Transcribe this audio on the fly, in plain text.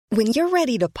When you're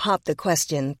ready to pop the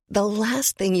question, the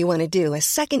last thing you want to do is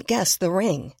second-guess the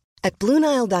ring. At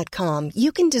BlueNile.com,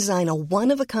 you can design a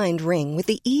one-of-a-kind ring with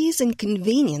the ease and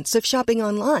convenience of shopping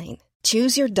online.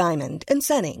 Choose your diamond and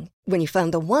setting. When you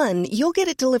find the one, you'll get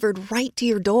it delivered right to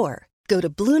your door. Go to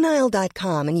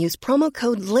BlueNile.com and use promo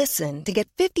code LISTEN to get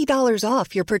 $50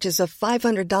 off your purchase of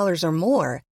 $500 or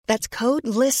more. That's code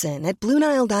LISTEN at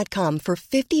BlueNile.com for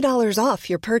 $50 off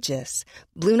your purchase.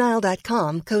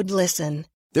 BlueNile.com, code LISTEN.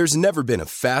 There's never been a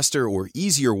faster or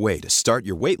easier way to start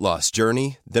your weight loss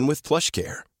journey than with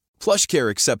PlushCare. PlushCare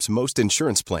accepts most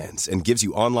insurance plans and gives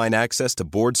you online access to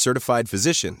board-certified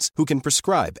physicians who can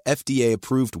prescribe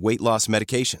FDA-approved weight loss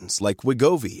medications like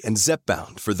Wegovy and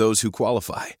Zepbound for those who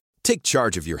qualify. Take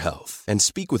charge of your health and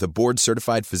speak with a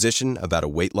board-certified physician about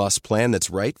a weight loss plan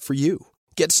that's right for you.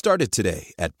 Get started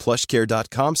today at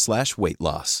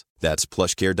plushcare.com/weightloss. That's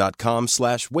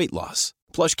plushcare.com/weightloss.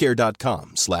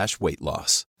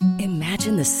 plushcare.com/weightloss.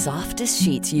 Imagine the softest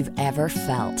sheets you've ever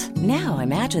felt. Now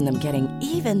imagine them getting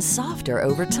even softer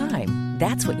over time.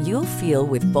 That's what you'll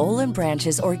feel with Boll &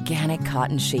 Branch's organic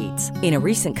cotton sheets. In a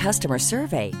recent customer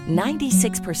survey,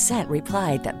 96%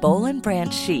 replied that Boll &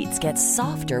 Branch sheets get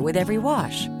softer with every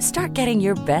wash. Start getting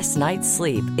your best night's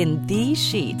sleep in these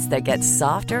sheets that get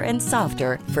softer and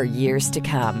softer for years to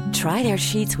come. Try their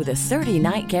sheets with a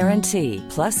 30-night guarantee.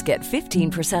 Plus, get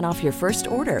 15% off your first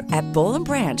order at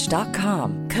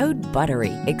BollandBranch.com. Code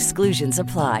BUTTERY. Exclusions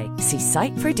apply. See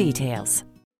site for details.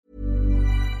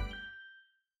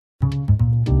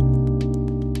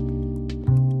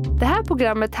 Det här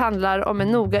programmet handlar om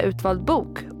en noga utvald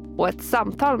bok och ett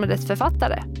samtal med dess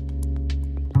författare.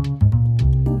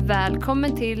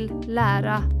 Välkommen till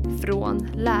Lära från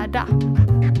lärda.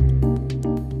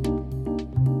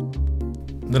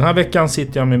 Den här veckan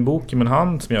sitter jag med en bok i min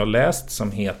hand som jag har läst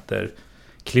som heter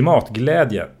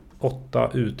Klimatglädje. 8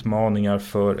 utmaningar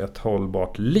för ett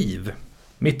hållbart liv.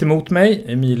 Mitt emot mig,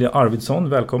 Emilia Arvidsson,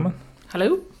 välkommen.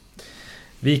 Hallå.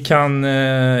 Vi kan,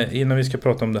 innan vi ska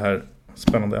prata om det här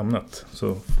spännande ämnet,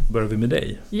 så börjar vi med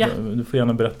dig. Ja. Du får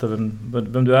gärna berätta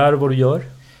vem du är och vad du gör.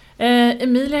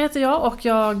 Emilia heter jag och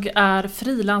jag är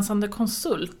frilansande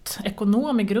konsult,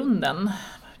 ekonom i grunden.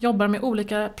 Jobbar med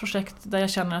olika projekt där jag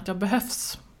känner att jag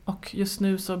behövs. Och just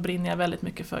nu så brinner jag väldigt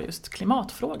mycket för just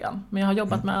klimatfrågan. Men jag har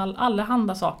jobbat med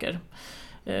allehanda saker.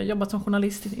 Jobbat som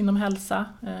journalist inom hälsa,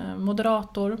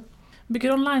 moderator,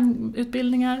 bygger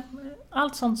online-utbildningar.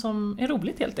 Allt sånt som är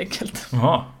roligt helt enkelt.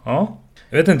 Jaha, ja.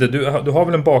 Jag vet inte, du har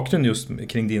väl en bakgrund just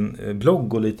kring din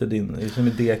blogg och lite din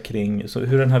idé kring så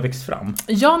hur den här växt fram?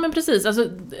 Ja, men precis. Alltså,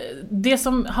 det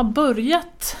som har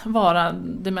börjat vara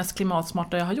det mest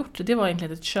klimatsmarta jag har gjort, det var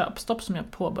egentligen ett köpstopp som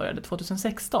jag påbörjade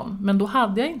 2016. Men då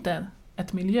hade jag inte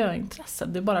ett miljöintresse.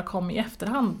 Det bara kom i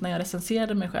efterhand när jag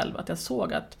recenserade mig själv att jag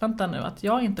såg att, vänta nu, att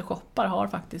jag inte shoppar har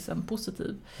faktiskt en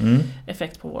positiv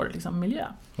effekt på vår miljö.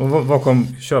 Och var kom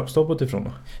köpstoppet ifrån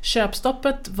då?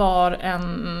 Köpstoppet var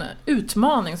en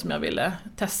utmaning som jag ville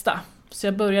testa. Så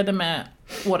jag började med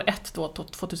år 1 då,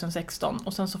 2016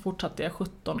 och sen så fortsatte jag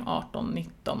 17, 18,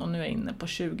 19 och nu är jag inne på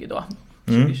 20 då.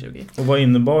 2020. Och vad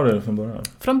innebar det från början?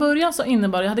 Från början så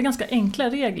innebar det, jag hade ganska enkla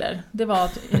regler. Det var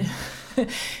att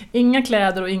inga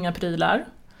kläder och inga prylar.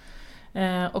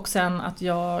 Och sen att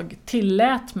jag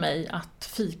tillät mig att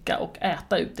fika och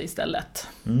äta ute istället.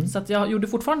 Så att jag gjorde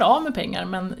fortfarande av med pengar,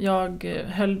 men jag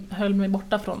höll mig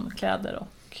borta från kläder och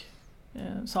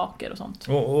saker och sånt.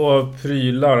 Och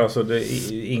prylar, alltså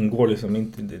det ingår liksom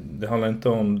inte, det handlar inte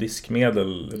om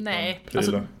diskmedel. Nej,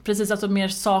 alltså, precis, alltså mer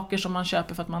saker som man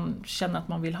köper för att man känner att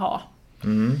man vill ha.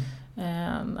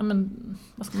 Men,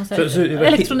 vad ska man säga? Så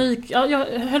elektronik, ja,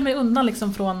 jag höll mig undan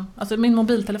liksom från, alltså min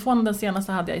mobiltelefon, den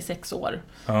senaste hade jag i 6 år.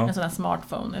 En sån här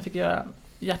smartphone. Jag fick göra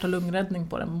hjärt- och lungräddning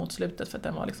på den mot slutet för att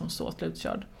den var liksom så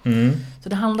slutkörd. Så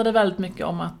det handlade väldigt mycket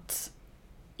om att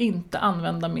inte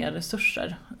använda mer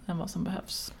resurser än vad som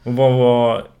behövs. Och vad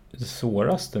var det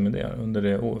svåraste med det under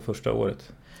det första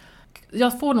året?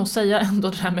 Jag får nog säga ändå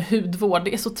det här med hudvård.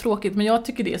 Det är så tråkigt, men jag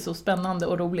tycker det är så spännande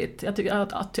och roligt. Jag har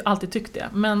alltid tyckt det.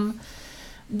 Men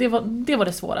det var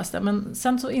det svåraste. Men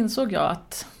sen så insåg jag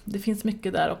att det finns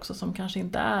mycket där också som kanske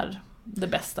inte är det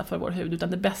bästa för vår hud.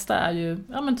 Utan det bästa är ju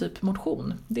typ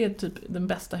motion. Det är typ den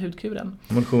bästa hudkuren.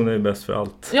 Motion är ju bäst för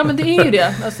allt. Ja, men det är ju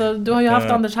det. Alltså, du har ju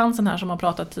haft Anders Hansen här som har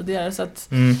pratat tidigare. Så att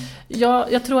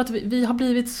jag tror att vi har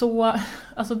blivit så...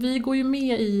 Alltså vi går ju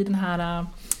med i den här...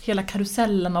 hela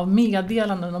karusellen av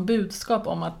meddelanden och budskap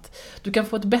om att du kan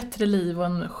få ett bättre liv och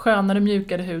en skönare,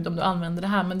 mjukare hud om du använder det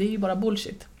här, men det är ju bara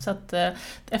bullshit. Så att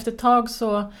efter ett tag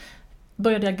så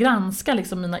började jag granska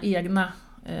liksom mina egna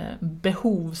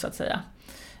behov så att säga.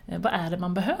 Vad är det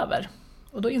man behöver?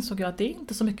 Och då insåg jag att det är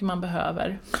inte så mycket man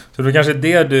behöver. Så det kanske är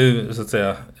det du så att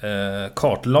säga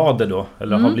kartlade då?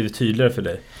 Eller har blivit tydligare för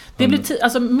dig? Det blir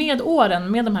alltså med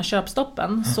åren, med de här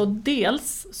köpstoppen, så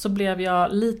dels så blev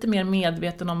jag lite mer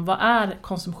medveten om vad är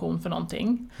konsumtion för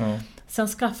någonting. Sen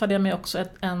skaffade jag mig också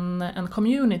en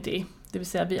community. Det vill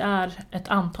säga vi är ett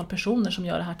antal personer som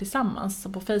gör det här tillsammans. Så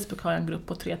på Facebook har jag en grupp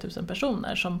på 3000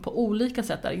 personer som på olika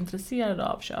sätt är intresserade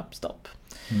av köpstopp.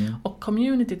 Och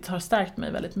communityt har stärkt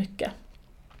mig väldigt mycket.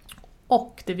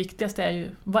 Och det viktigaste är ju,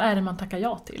 vad är det man tackar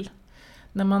ja till?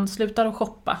 När man slutar att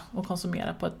shoppa och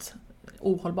konsumera på ett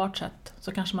ohållbart sätt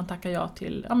så kanske man tackar ja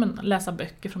till läsa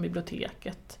böcker från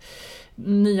biblioteket,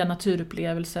 nya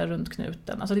naturupplevelser runt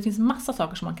knuten. Alltså det finns massa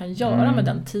saker som man kan göra med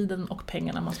den tiden och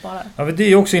pengarna man sparar. Ja, det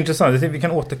är också intressant. Jag tänkte vi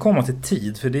kan återkomma till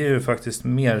tid, för det är ju faktiskt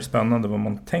mer spännande vad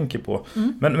man tänker på.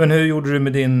 Men hur gjorde du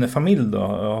med din familj då?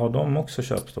 Har de också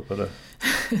köpstopp eller?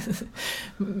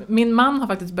 Min man har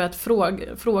faktiskt börjat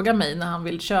fråga mig när han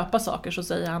vill köpa saker, så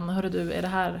säger han, hörru du, är det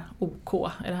här OK?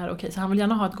 Är det här okej? Så han vill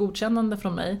gärna ha ett godkännande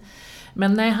från mig.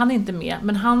 Men nej, han är inte med.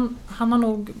 Men han har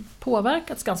nog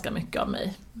påverkats ganska mycket av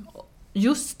mig.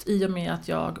 Just i och med att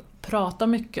jag pratar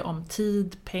mycket om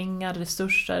tid, pengar,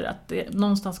 resurser, att det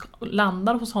någonstans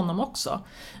landar hos honom också.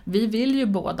 Vi vill ju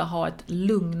båda ha ett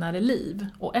lugnare liv,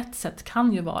 och ett sätt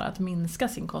kan ju vara att minska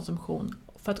sin konsumtion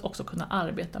för att också kunna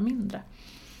arbeta mindre.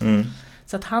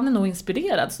 Så att han är nog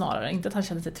inspirerad snarare, inte att han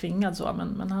känner sig tvingad så,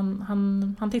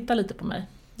 men han tittar lite på mig,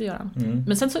 det gör han.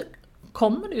 Men sen så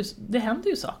kommer det händer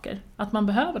ju saker, att man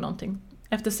behöver någonting.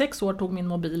 Efter 6 år tog min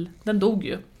mobil, den dog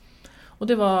ju. Och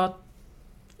det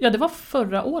var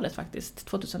förra året faktiskt,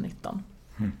 2019.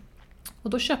 Och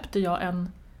då köpte jag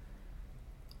en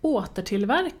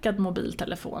återtillverkad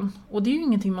mobiltelefon. Och det är ju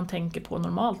ingenting man tänker på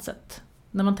normalt sett.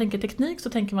 När man tänker teknik så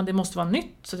tänker man att det måste vara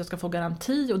nytt så att jag ska få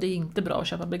garanti, och det är inte bra att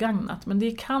köpa begagnat. Men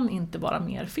det kan inte vara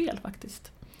mer fel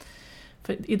faktiskt.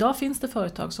 För idag finns det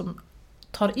företag som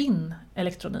tar in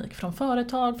elektronik från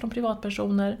företag, från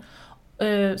privatpersoner,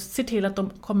 ser till att de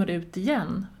kommer ut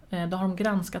igen. Då har de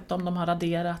granskat dem, de har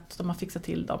raderat, de har fixat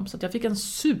till dem. Så att jag fick en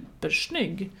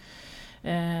supersnygg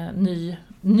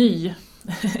ny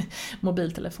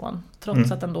mobiltelefon,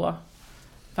 trots att den då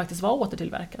faktiskt var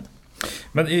återtillverkad.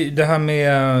 Men det här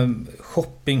med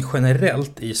shopping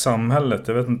generellt i samhället,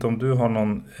 jag vet inte om du har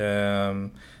någon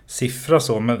siffra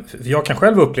så, men jag kan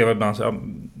själv uppleva ibland så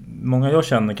många jag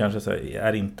känner kanske så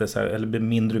är inte så här, eller blir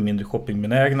mindre och mindre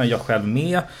shoppingbenägna, jag själv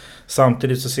med.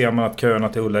 Samtidigt så ser man att köerna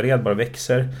till Ullared bara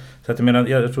växer. Så att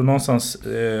jag tror någonstans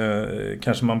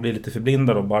kanske man blir lite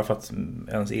förblindad då, bara för att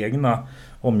ens egna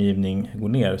omgivning går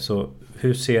ner. Så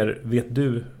vet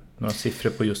du några siffror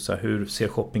på just så här, hur ser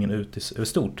shoppingen ut i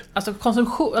stort? Alltså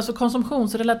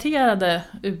konsumtionsrelaterade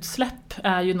utsläpp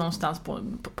är ju någonstans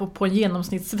på en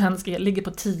genomsnittssvensk ligger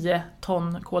på 10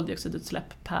 ton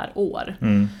koldioxidutsläpp per år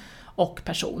och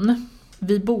person.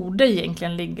 Vi borde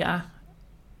egentligen ligga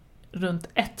runt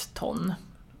 1 ton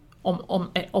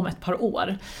om ett par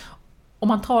år. Och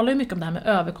man talar ju mycket om det här med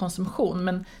överkonsumtion,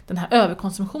 men den här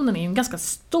överkonsumtionen är ju en ganska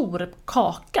stor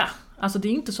kaka. Alltså det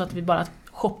är inte så att vi bara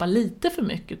shoppar lite för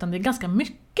mycket, utan det är ganska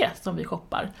mycket som vi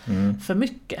shoppar för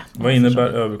mycket. Vad innebär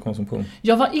överkonsumtion?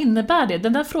 Ja, vad innebär det?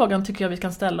 Den där frågan tycker jag vi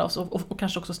kan ställa oss och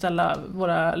kanske också ställa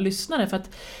våra lyssnare, för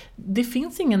att det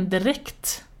finns ingen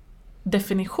direkt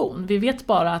definition. Vi vet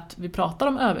bara att vi pratar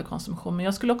om överkonsumtion, men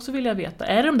jag skulle också vilja veta,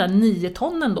 är det de där 9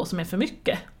 tonnen då som är för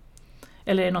mycket?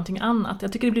 Eller är det någonting annat?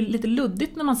 Jag tycker det blir lite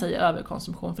luddigt när man säger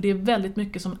överkonsumtion, för det är väldigt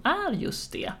mycket som är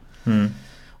just det.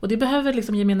 Och det behöver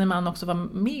liksom gemene man också vara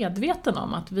medveten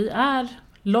om, att vi är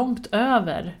långt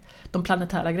över de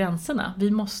planetära gränserna.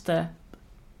 Vi måste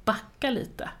backa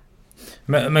lite.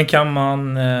 Men kan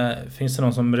man, finns det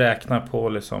någon som räknar på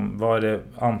liksom, vad är det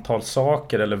antal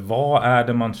saker, eller vad är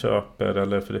det man köper?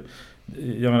 Eller för det,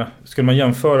 jag menar, skulle man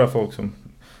jämföra folk som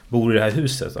bor i det här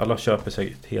huset, alla köper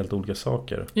sig helt olika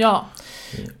saker. Ja,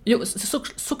 jo,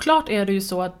 såklart är det ju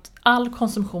så att all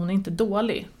konsumtion är inte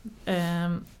dålig.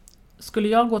 Skulle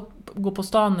jag gå på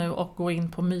stan nu och gå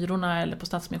in på Myrorna eller på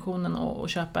Stadsmissionen och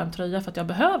köpa en tröja för att jag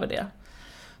behöver det,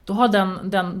 då har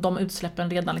de utsläppen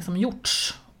redan liksom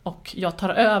gjorts, och jag tar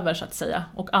över så att säga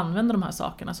och använder de här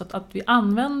sakerna. Så att vi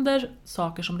använder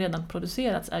saker som redan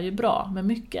producerats är ju bra, men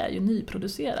mycket är ju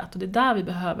nyproducerat, och det är där vi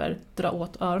behöver dra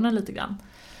åt öronen lite grann.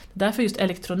 Därför just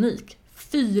elektronik.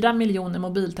 4 miljoner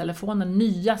mobiltelefoner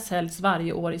nya säljs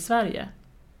varje år i Sverige.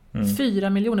 4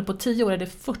 miljoner, på 10 år är det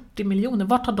 40 miljoner.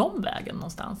 Vart tar de vägen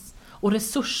någonstans? Och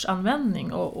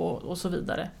resursanvändning och så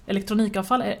vidare.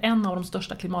 Elektronikavfall är en av de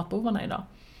största klimatbovarna idag.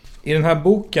 I den här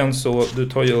boken så du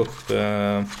tar ju upp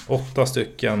 8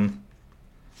 stycken,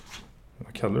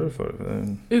 vad kallar du det för?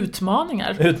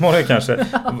 Utmaningar. Utmaningar kanske.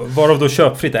 Varav då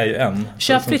köpfritt är ju en.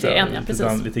 Köpfritt är en, ja,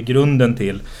 precis. Lite grunden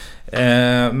till.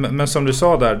 Men som du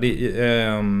sa där,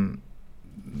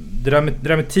 det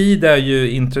där med tid är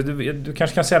ju intressant. Du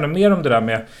kanske kan säga något mer om det där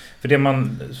med, för det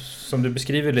man, som du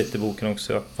beskriver lite i boken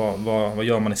också, vad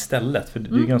gör man istället? För det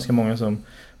är ganska många som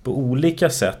på olika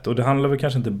sätt, och det handlar väl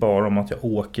kanske inte bara om att jag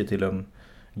åker till en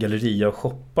galleria och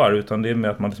shoppar, utan det är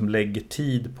med att man liksom lägger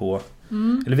tid på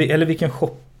eller vilken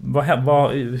shop,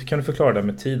 kan du förklara det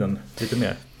med tiden lite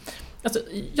mer? Alltså,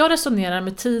 jag resonerar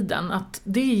med tiden att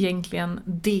det är egentligen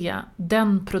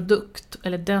den produkt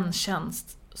eller den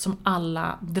tjänst som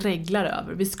alla dreglar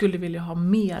över. Vi skulle vilja ha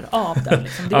mer av den.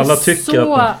 Liksom. Det alla är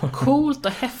så coolt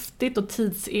och häftigt och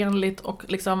tidsenligt, och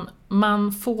liksom,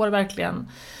 man får verkligen,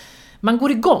 man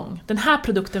går igång. Den här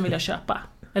produkten vill jag köpa,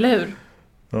 eller hur?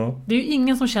 Ja. Det är ju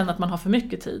ingen som känner att man har för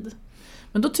mycket tid.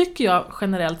 Men då tycker jag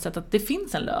generellt sett att det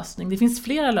finns en lösning. Det finns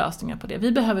flera lösningar på det.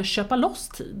 Vi behöver köpa loss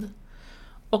tid.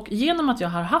 Och genom att jag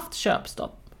har haft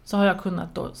köpstopp så har jag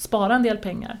kunnat då spara en del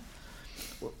pengar.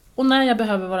 Och när jag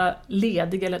behöver vara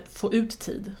ledig eller få ut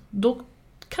tid, då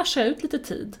cashar jag ut lite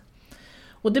tid.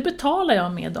 Och det betalar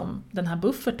jag med den här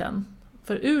bufferten.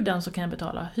 För ur den så kan jag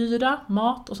betala hyra,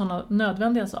 mat och sådana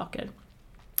nödvändiga saker.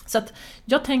 Så att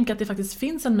jag tänker att det faktiskt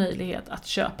finns en möjlighet att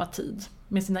köpa tid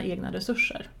med sina egna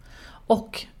resurser.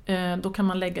 Och då kan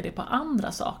man lägga det på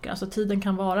andra saker. Alltså tiden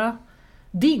kan vara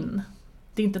din.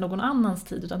 Det är inte någon annans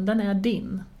tid, utan den är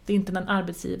din. Det är inte en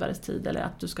arbetsgivares tid eller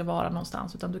att du ska vara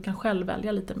någonstans, utan du kan själv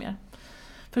välja lite mer.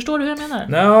 Förstår du hur jag menar?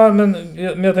 Nej,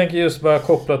 men jag tänker just bara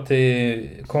kopplat till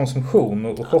konsumtion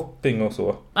och shopping och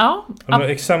så. Ja. Har du några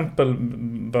exempel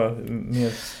bara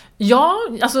mer? Ja,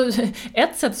 alltså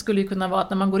ett sätt skulle ju kunna vara att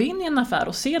när man går in i en affär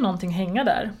och ser någonting hänga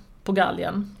där på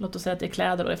galgen, låt oss säga att det är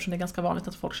kläder, och eftersom det är ganska vanligt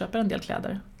att folk köper en del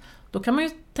kläder, då kan man ju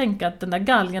tänka att den där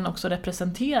galgen också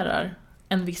representerar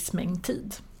en viss mängd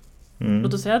tid.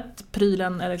 Låt oss säga att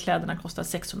prylen eller kläderna kostar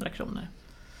 600 kronor.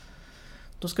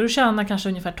 Då ska du tjäna kanske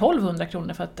ungefär 1200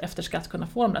 kronor för att efter skatt kunna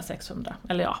få de där 600.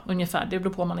 Eller ja, ungefär. Det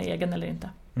beror på om man är egen eller inte.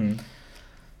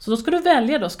 Så då ska du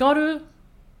välja då. Ska du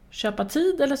köpa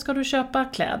tid eller ska du köpa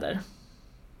kläder?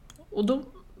 Och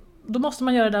då måste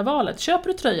man göra det där valet. Köper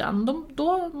du tröjan,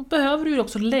 då behöver du ju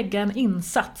också lägga en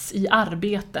insats i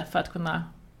arbete för att kunna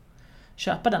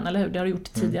köpa den, eller hur? Det har du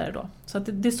gjort tidigare då. Så att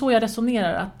det är så jag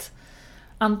resonerar, att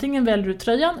antingen väljer du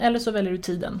tröjan eller så väljer du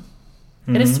tiden.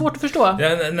 Är det svårt att förstå?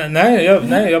 Nej,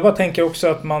 jag bara tänker också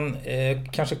att man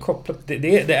kanske kopplat,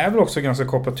 det är väl också ganska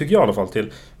kopplat, tycker jag i alla fall,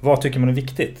 till vad tycker man är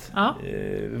viktigt. Ja.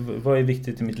 Vad är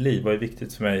viktigt i mitt liv? Vad är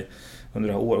viktigt för mig under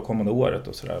det här kommande året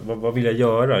och sådär? Vad vill jag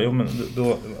göra? Jo, men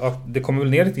då, det kommer väl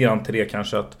ner lite grann till det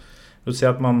kanske, att du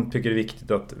säger att man tycker det är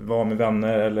viktigt att vara med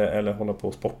vänner eller hålla på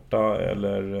och sporta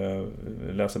eller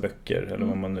läsa böcker eller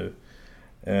vad man nu.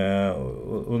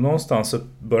 Och någonstans så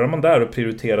börjar man där och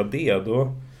prioritera det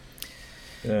då.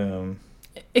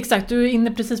 Exakt, du är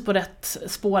inne precis på rätt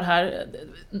spår här.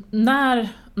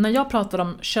 När jag pratar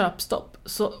om köpstopp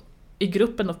så i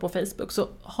gruppen då på Facebook, så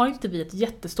har inte vi ett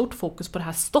jättestort fokus på det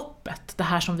här stoppet, det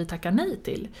här som vi tackar nej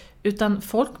till, utan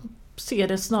folk ser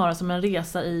det snarare som en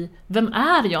resa i vem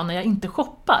är jag när jag inte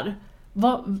shoppar?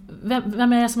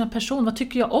 Vem är jag som en person? Vad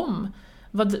tycker jag om?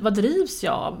 Vad drivs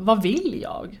jag av? Vad vill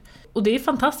jag? Och det är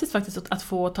fantastiskt faktiskt att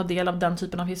få ta del av den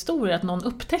typen av historier, att någon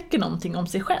upptäcker någonting om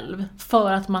sig själv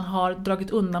för att man har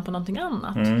dragit undan på någonting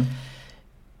annat.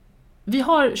 Vi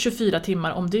har 24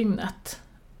 timmar om dygnet.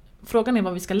 Frågan är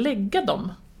vad vi ska lägga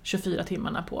de 24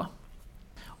 timmarna på.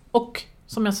 Och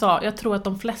som jag sa, jag tror att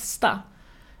de flesta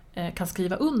kan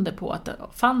skriva under på att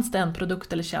fanns det en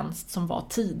produkt eller tjänst som var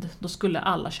tid, då skulle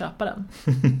alla köpa den.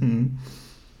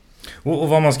 Och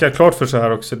vad man ska ha klart för sig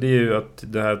här också, det är ju att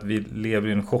det här att vi lever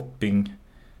i en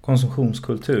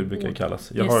konsumtionskultur brukar det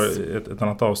kallas. Jag har ett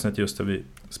annat avsnitt just där vi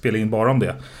spelar in bara om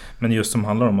det. Men just som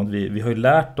handlar om att vi har ju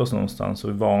lärt oss någonstans och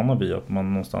är vana vid att man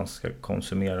någonstans ska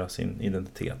konsumera sin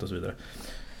identitet och så vidare.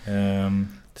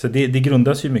 Så det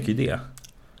grundas ju mycket i det.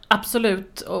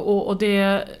 Absolut, och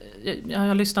det, jag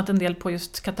har lyssnat en del på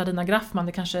just Katarina Graffman,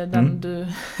 det kanske är den du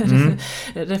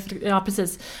ja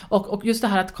precis, och just det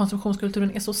här att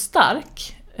konsumtionskulturen är så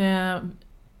stark,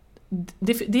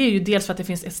 det är ju dels för att det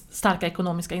finns starka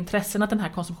ekonomiska intressen att den här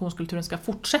konsumtionskulturen ska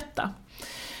fortsätta,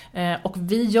 och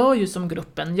vi gör ju som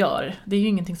gruppen gör, det är ju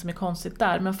ingenting som är konstigt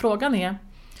där, men frågan är,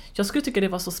 jag skulle tycka det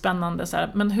var så spännande så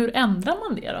här, men hur ändrar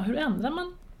man det då? Hur ändrar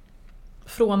man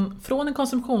från en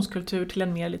konsumtionskultur till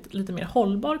en lite mer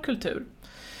hållbar kultur?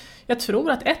 Jag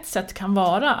tror att ett sätt kan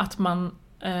vara att man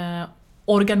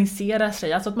organiserar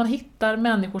sig, alltså att man hittar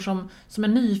människor som är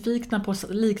nyfikna på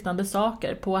liknande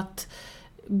saker, på att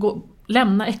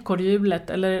lämna ekorrhjulet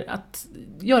eller att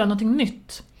göra någonting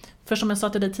nytt. För som jag sa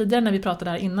till dig tidigare när vi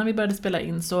pratade här innan vi började spela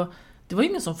in, så det var ju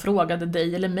ingen som frågade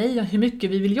dig eller mig hur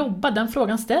mycket vi vill jobba. Den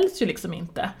frågan ställs ju liksom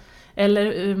inte.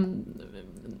 Eller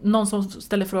någon som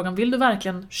ställer frågan, vill du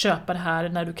verkligen köpa det här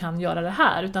när du kan göra det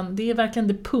här? Utan det är verkligen,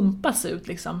 det pumpas ut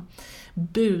liksom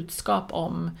budskap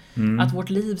om att vårt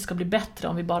liv ska bli bättre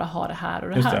om vi bara har det här och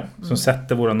det här. Som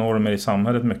sätter våra normer i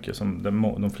samhället mycket,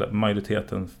 som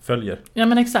majoriteten följer. Ja,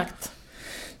 men exakt.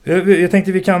 Jag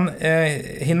tänkte vi kan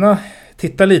hinna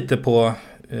titta lite på,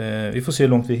 vi får se hur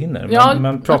långt vi hinner,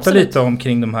 men prata absolut. Lite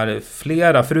omkring de här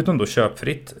flera, förutom då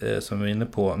köpfritt som vi är inne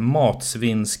på,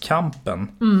 matsvinnskampen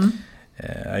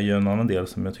är ju en annan del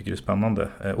som jag tycker är spännande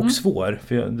och svår.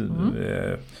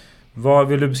 För vad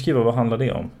vill du beskriva, vad handlar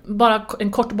det om? Bara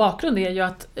en kort bakgrund är ju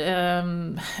att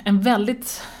en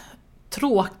väldigt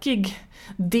tråkig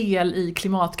del i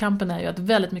klimatkampen är ju att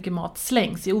väldigt mycket mat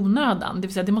slängs i onödan. Det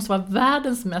vill säga det måste vara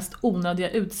världens mest onödiga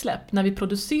utsläpp när vi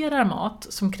producerar mat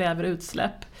som kräver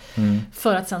utsläpp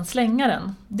för att sedan slänga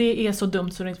den. Det är så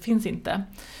dumt så det finns inte.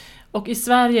 Och i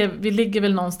Sverige, vi ligger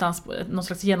väl någonstans på någon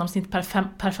slags genomsnitt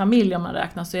per familj om man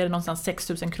räknar, så är det någonstans 6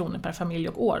 000 kronor per familj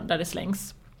och år där det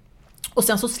slängs. Och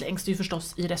sen så slängs det ju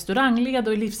förstås i restaurangled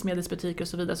och i livsmedelsbutiker och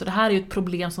så vidare. Så det här är ju ett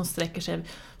problem som sträcker sig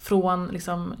från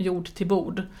liksom jord till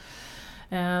bord.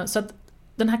 Så att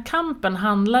den här kampen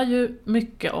handlar ju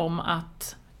mycket om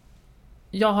att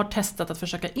jag har testat att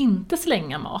försöka inte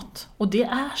slänga mat. Och det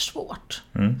är svårt.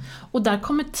 Och där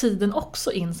kommer tiden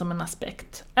också in som en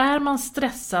aspekt. Är man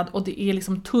stressad och det är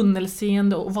liksom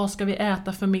tunnelseende och vad ska vi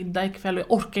äta för middag ikväll och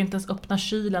jag orkar inte ens öppna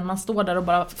kylen. Man står där och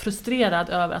bara frustrerad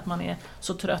över att man är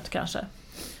så trött kanske.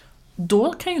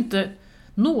 Då kan ju inte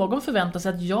någon förväntar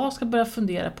sig att jag ska börja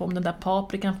fundera på om den där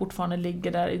paprikan fortfarande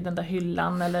ligger där i den där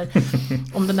hyllan eller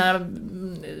om den där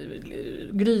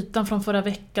grytan från förra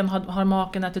veckan har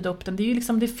maken ätit upp den. Det är ju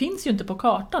liksom, det finns ju inte på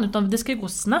kartan, utan det ska ju gå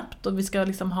snabbt och vi ska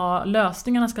liksom ha,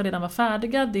 lösningarna ska redan vara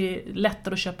färdiga. Det är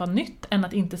lättare att köpa nytt än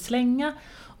att inte slänga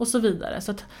och så vidare.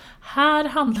 Så att här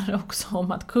handlar det också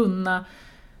om att kunna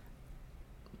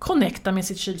connecta med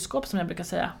sitt kylskåp, som jag brukar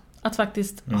säga. Att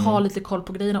faktiskt ha lite koll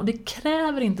på grejerna. Och det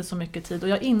kräver inte så mycket tid. Och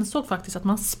jag insåg faktiskt att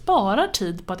man sparar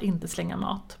tid på att inte slänga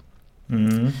mat.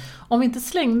 Om vi inte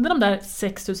slängde de där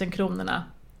 6 000 kronorna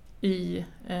i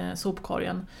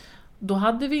sopkorgen, då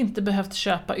hade vi inte behövt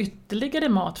köpa ytterligare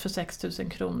mat för 6 000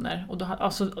 kronor. Och då,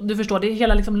 alltså, du förstår, det är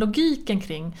hela liksom logiken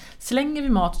kring, slänger vi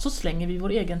mat så slänger vi vår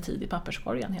egen tid i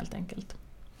papperskorgen helt enkelt.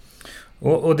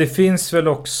 Och det finns väl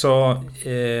också,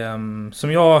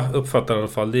 som jag uppfattar i alla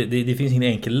fall, det finns ingen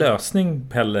enkel lösning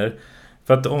heller.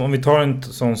 För att om vi tar en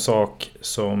sån sak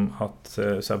som att,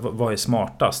 så här, vad är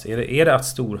smartast? Är det att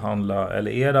storhandla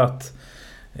eller är det att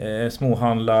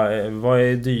småhandla? Vad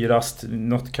är dyrast?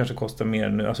 Något kanske kostar mer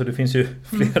nu. Alltså det finns ju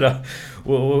flera.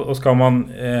 Och ska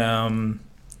man,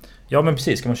 ja men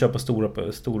precis, ska man köpa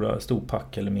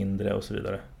storpack eller mindre och så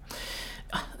vidare?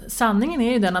 Sanningen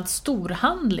är ju den att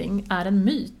storhandling är en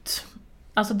myt.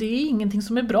 Alltså det är ingenting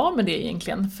som är bra med det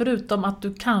egentligen. Förutom att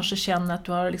du kanske känner att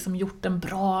du har liksom gjort en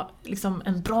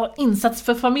bra insats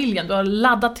för familjen. Du har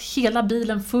laddat hela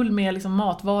bilen full med liksom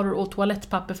matvaror och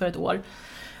toalettpapper för ett år.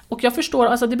 Och jag förstår,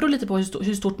 alltså det beror lite på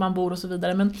hur stort man bor och så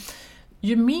vidare. Men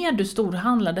ju mer du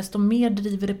storhandlar, desto mer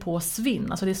driver det på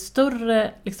svinn. Alltså det är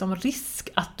större liksom risk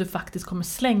att du faktiskt kommer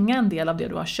slänga en del av det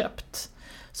du har köpt.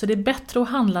 Så det är bättre att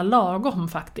handla lagom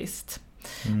faktiskt.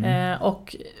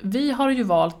 Och vi har ju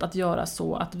valt att göra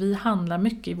så att vi handlar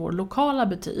mycket i vår lokala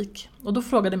butik. Och då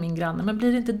frågade min granne, men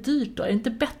blir det inte dyrt då? Är det inte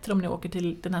bättre om ni åker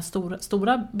till den här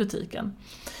stora butiken?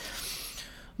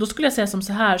 Då skulle jag säga som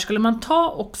så här, skulle man ta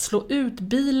och slå ut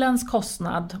bilens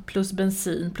kostnad plus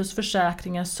bensin, plus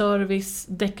försäkringar, service,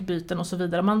 däckbyten och så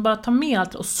vidare. Om man bara tar med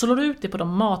allt och slår ut det på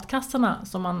de matkassarna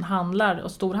som man handlar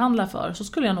och storhandlar för, så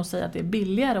skulle jag nog säga att det är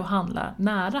billigare att handla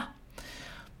nära.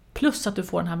 Plus att du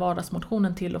får den här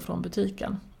vardagsmotionen till och från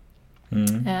butiken.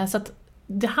 Så att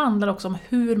det handlar också om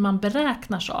hur man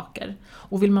beräknar saker.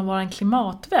 Och vill man vara en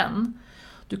klimatvän,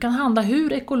 du kan handla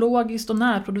hur ekologiskt och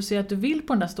närproducerat du vill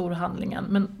på den där storhandlingen.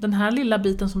 Men den här lilla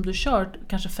biten som du kört,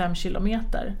 kanske 5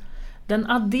 kilometer, den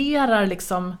adderar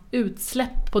liksom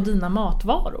utsläpp på dina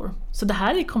matvaror. Så det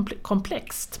här är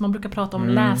komplext. Man brukar prata om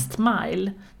last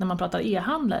mile när man pratar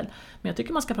e-handel. Men jag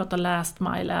tycker man ska prata last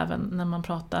mile även när man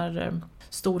pratar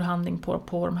storhandling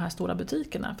på de här stora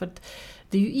butikerna. För att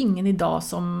det är ju ingen idag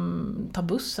som tar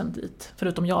bussen dit.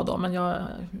 Förutom jag då, men jag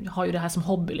har ju det här som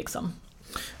hobby liksom.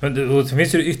 Och så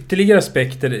finns det ytterligare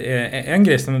aspekter. En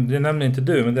grej som det nämner inte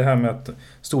du, men det här med att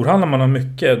storhandlar man har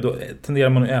mycket, då tenderar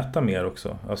man att äta mer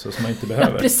också, alltså som man inte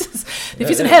behöver. Ja, precis. Det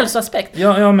finns en hälsoaspekt.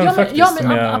 Men faktiskt.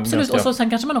 Absolut. Och så sen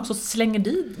kanske man också slänger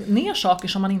ner saker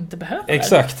som man inte behöver.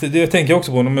 Exakt, det tänker jag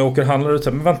också på när jag åker och handlar ut.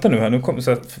 Men vänta nu här, nu kommer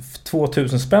så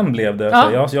 2000 spänn blev det.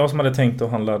 Ja. Jag som hade tänkt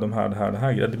att handla det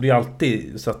här. Det blir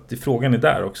alltid så att frågan är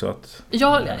där också. Att,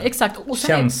 exakt. Och sen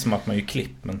känns som att man är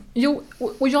klipp. Men... Jo,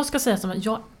 och jag ska säga som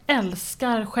jag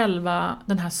älskar själva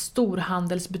den här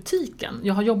storhandelsbutiken.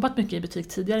 Jag har jobbat mycket i butik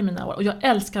tidigare i mina år och jag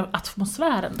älskar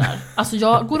atmosfären där. Alltså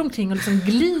jag går omkring och liksom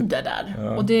glider där.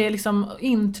 Ja. Och det är liksom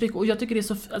intryck och jag tycker det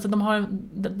är så, alltså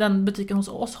den butiken hos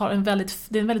oss har en väldigt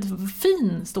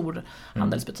fin stor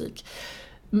handelsbutik.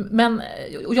 Men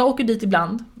och jag åker dit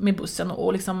ibland med bussen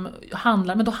och liksom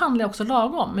handlar, men då handlar jag också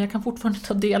lagom. Men jag kan fortfarande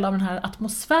ta del av den här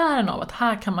atmosfären av att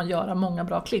här kan man göra många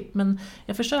bra klipp. Men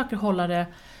jag försöker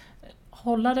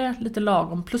hålla det lite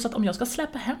lagom. Plus att om jag ska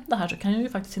släppa hem det här så kan jag ju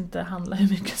faktiskt inte handla hur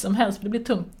mycket som helst. För det blir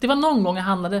tungt. Det var någon gång jag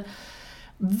handlade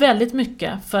väldigt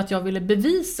mycket för att jag ville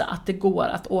bevisa att det går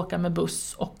att åka med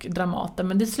buss och Dramaten.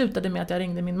 Men det slutade med att jag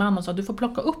ringde min man och sa du får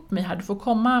plocka upp mig här. Du får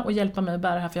komma och hjälpa mig att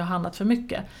bära här för jag har handlat för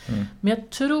mycket. Men jag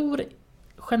tror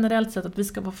generellt sett att vi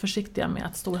ska vara försiktiga med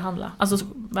att storhandla. Alltså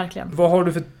verkligen. Vad har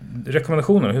du för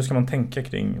rekommendationer? Hur ska man tänka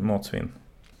kring matsvinn?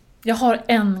 Jag har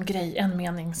en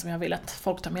mening som jag vill att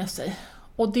folk tar med sig.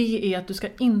 Och det är att du ska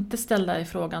inte ställa dig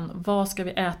frågan vad ska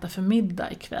vi äta för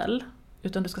middag ikväll?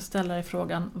 Utan du ska ställa dig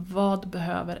frågan vad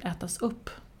behöver ätas upp?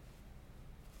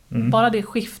 Bara det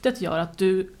skiftet gör att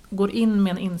du går in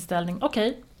med en inställning.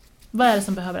 Okej, vad är det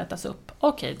som behöver ätas upp?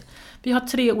 Okej, vi har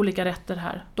 3 olika rätter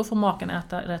här. Då får maken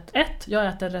äta rätt 1, jag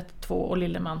äter rätt 2 och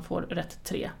lilleman får rätt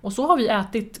 3. Och så har vi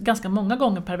ätit ganska många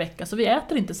gånger per vecka. Så vi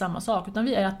äter inte samma sak utan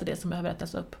vi äter det som behöver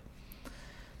ätas upp.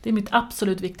 Det är mitt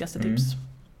absolut viktigaste tips.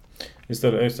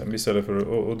 Istället för,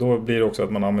 och då blir det också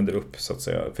att man använder upp så att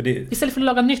säga. För det... Istället för att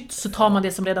laga nytt så tar man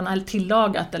det som redan är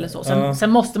tillagat eller så.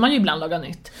 Sen måste man ju ibland laga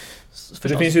nytt. För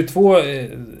det finns ju 2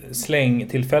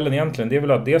 slängtillfällen egentligen. Det är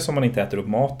väl att det som man inte äter upp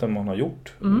maten man har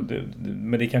gjort.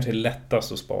 Men det kanske är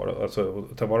lättast att spara, alltså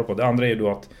att ta vara på. Det andra är ju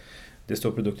då att det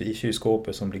står produkter i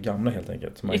kylskåpet som blir gamla helt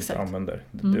enkelt. Som man inte använder.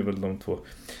 Det är väl de 2.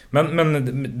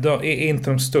 Men då är inte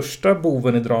de största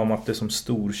boven i dramat det som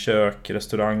storkök,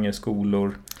 restauranger,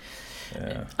 skolor?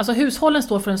 Alltså hushållen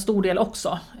står för en stor del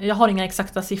också. Jag har inga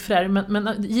exakta siffror.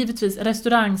 Men givetvis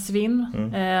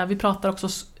restaurangsvinn. Vi pratar också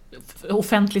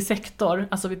offentlig sektor.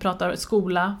 Alltså vi pratar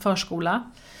skola, förskola.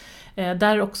 Där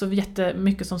är också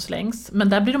jättemycket som slängs. Men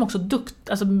där blir de också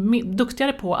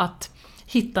duktigare på att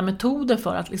hitta metoder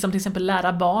för att liksom, till exempel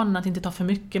lära barn att inte ta för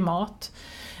mycket mat.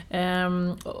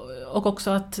 Och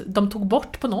också att de tog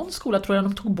bort på någon skola, tror jag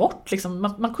de tog bort liksom,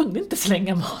 man kunde inte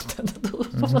slänga maten, då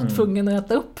var man tvungen att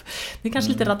äta upp. Det är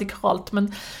kanske lite radikalt,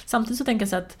 men samtidigt så tänker jag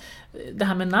så att det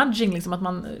här med nudging liksom, att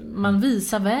man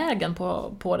visar vägen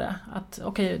på det, att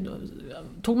okej,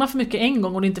 tog man för mycket en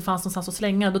gång och det inte fanns någonstans att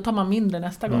slänga, då tar man mindre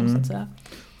nästa gång så att säga.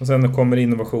 Och sen kommer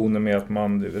innovationer med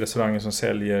att restauranger som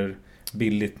säljer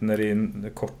billigt när det är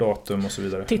kort datum och så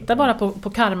vidare. Titta bara på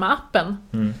Karma-appen.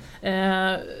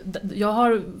 Jag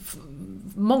har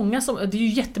det är ju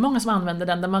jättemånga som använder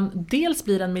den där man dels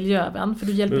blir en miljövän för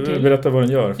du hjälper till. Berätta vad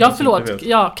den gör. Ja, förlåt.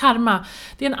 Ja, Karma.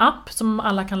 Det är en app som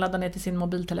alla kan ladda ner till sin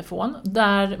mobiltelefon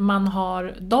där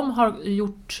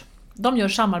de gör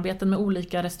samarbeten med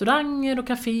olika restauranger och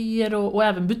kaféer och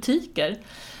även butiker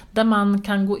där man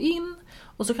kan gå in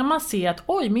och så kan man se att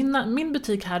min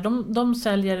butik här, de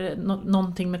säljer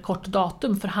någonting med kort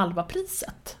datum för halva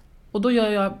priset. Och då gör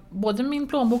jag både min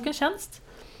plånbok en tjänst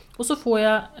och så får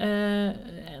jag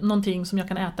någonting som jag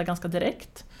kan äta ganska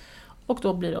direkt. Och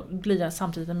då blir jag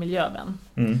samtidigt en miljövän.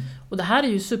 Och det här är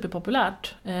ju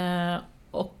superpopulärt.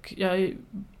 Och jag är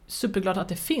superglad att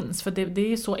det finns. För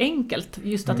det är så enkelt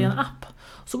just att det är en app.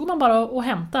 Så går man bara och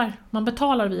hämtar. Man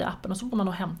betalar via appen och så går man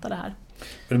och hämtar det här.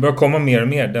 Det börjar komma mer och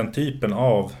mer den typen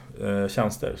av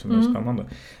tjänster som är spännande.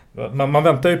 Man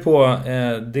väntar ju på,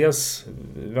 dels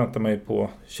väntar man ju på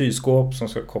kylskåp som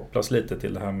ska kopplas lite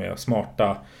till det här med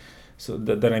smarta, så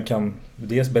där den kan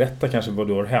dels berätta kanske vad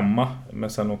du har hemma, men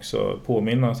sen också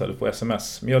påminna så här, du får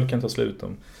sms, mjölken tar slut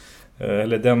om,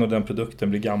 eller den och den produkten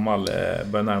blir gammal,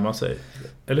 börjar närma sig.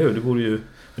 Eller hur?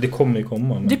 Det kommer ju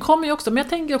komma. Men... Det kommer ju också, men jag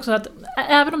tänker också att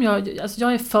även om jag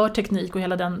är för teknik och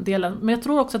hela den delen, men jag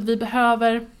tror också att vi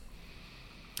behöver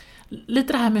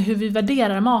lite det här med hur vi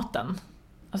värderar maten.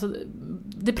 Alltså,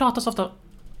 det pratas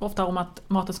ofta om att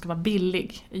maten ska vara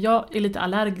billig. Jag är lite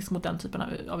allergisk mot den typen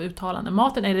av uttalanden.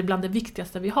 Maten är bland det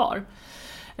viktigaste vi har.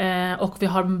 Och vi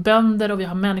har bönder och vi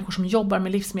har människor som jobbar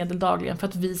med livsmedel dagligen för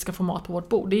att vi ska få mat på vårt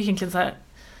bord. Det är egentligen så här,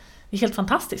 är helt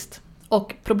fantastiskt.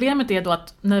 Och problemet är då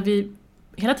att när vi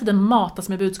hela tiden matas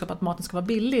med budskap att maten ska vara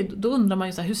billig, då undrar man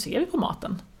ju så här, hur ser vi på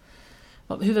maten?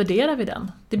 Hur värderar vi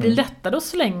den? Det blir lättare att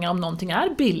slänga om någonting är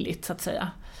billigt, så att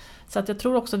säga. Så att jag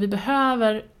tror också att vi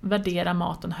behöver värdera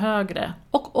maten högre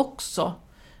och också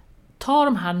ta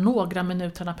de här några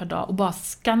minuterna per dag och bara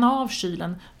skanna av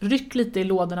kylen, ryck lite i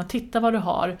lådorna, titta vad du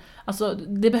har. Alltså,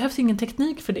 det behövs ingen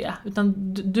teknik för det,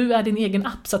 utan du är din egen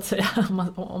app, så att säga,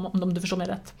 om du förstår mig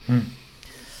rätt.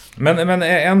 Men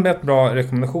en bra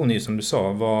rekommendation är ju som du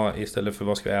sa, istället för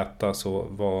vad ska vi äta, så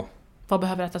vad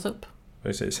behöver ätas upp?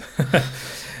 Precis.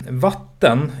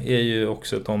 Vatten är ju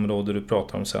också ett område du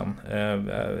pratar om sen.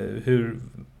 Hur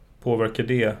påverkar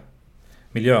det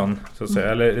miljön, så att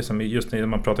säga? Eller liksom just när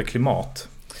man pratar klimat?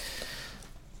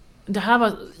 Det här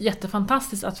var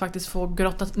jättefantastiskt att faktiskt få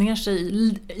grottat ner sig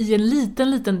i en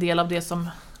liten del av det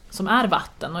som är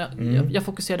vatten. Och jag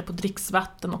fokuserade på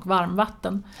dricksvatten och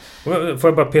varmvatten. Får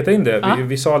jag bara peta in det? Ja.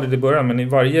 Vi sa det i början, men i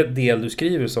varje del du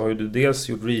skriver så har du dels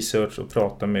gjort research och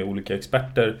pratat med olika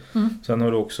experter. Sen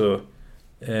har du också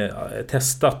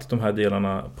testat de här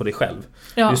delarna på dig själv.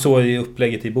 Ja. Det är så i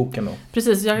upplägget i boken då.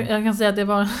 Precis, jag kan säga att det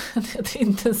var ett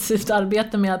intensivt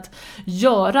arbete med att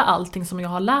göra allting som jag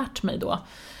har lärt mig då.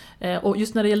 Och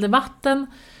just när det gällde vatten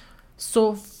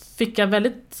så fick jag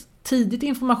väldigt tidigt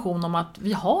information om att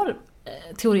vi har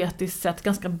teoretiskt sett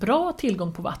ganska bra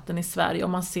tillgång på vatten i Sverige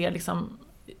om man ser liksom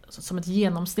som ett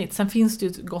genomsnitt. Sen finns det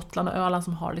ju Gotland och Öland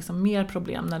som har liksom mer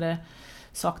problem när det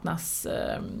saknas,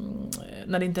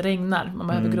 när det inte regnar, man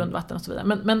behöver grundvatten och så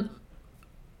vidare. Men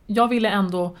jag ville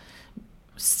ändå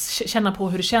känna på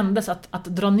hur det kändes att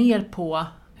dra ner på,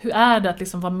 hur är det att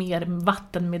liksom vara mer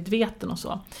vattenmedveten och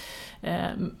så.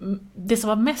 Det som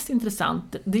var mest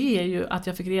intressant, det är ju att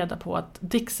jag fick reda på att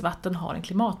dricksvatten har en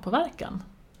klimatpåverkan.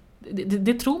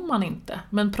 Det tror man inte,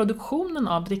 men produktionen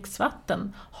av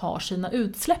dricksvatten har sina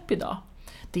utsläpp idag.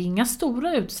 Det är inga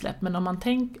stora utsläpp, men om man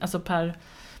tänker, alltså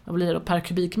per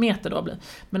kubikmeter då blir.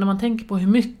 Men om man tänker på hur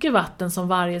mycket vatten som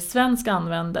varje svensk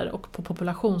använder och på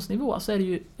populationsnivå, så är det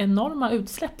ju enorma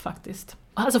utsläpp faktiskt.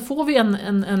 Alltså får vi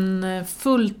en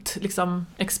fullt liksom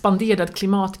expanderad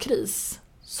klimatkris,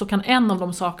 så kan en av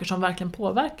de saker som verkligen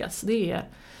påverkas, det är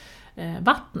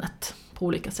vattnet på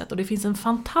olika sätt. Och det finns en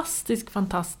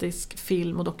fantastisk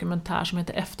film och dokumentär som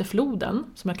heter Efter floden,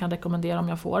 som jag kan rekommendera om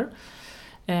jag får.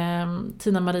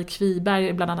 Tina-Marie Kviberg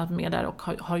är bland annat med där och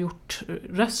har gjort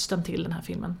rösten till den här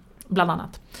filmen, bland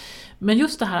annat. Men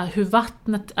just det här hur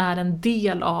vattnet är en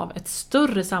del av ett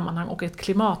större sammanhang och ett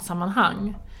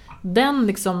klimatsammanhang, den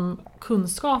liksom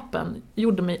kunskapen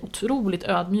gjorde mig otroligt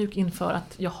ödmjuk inför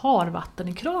att jag har vatten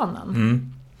i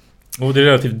kranen. Och det är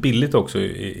relativt billigt också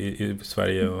i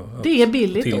Sverige det är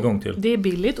billigt, tillgång till. Det är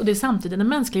billigt och det är samtidigt en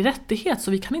mänsklig rättighet,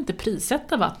 så vi kan inte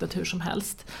prissätta vattnet hur som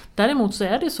helst. Däremot så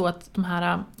är det så att de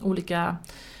här olika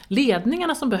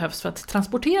ledningarna som behövs för att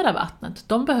transportera vattnet,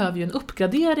 de behöver ju en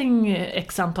uppgradering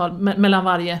x antal mellan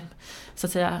varje, så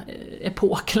att säga,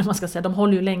 epok, eller man ska säga. De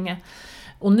håller ju länge.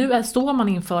 Och nu står man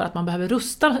inför att man behöver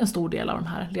rusta en stor del av de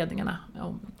här ledningarna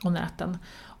och näten.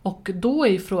 Och då är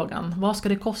ju frågan, vad ska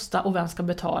det kosta och vem ska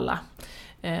betala?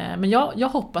 Men jag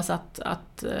hoppas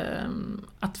att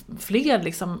fler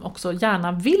liksom också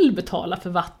gärna vill betala för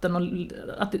vatten, och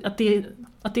att det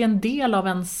är en del av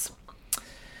ens,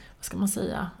 vad ska man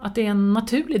säga, att det är en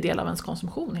naturlig del av ens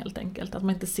konsumtion helt enkelt. Att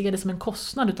man inte ser det som en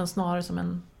kostnad utan snarare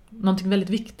som någonting väldigt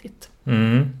viktigt.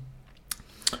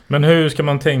 Men hur ska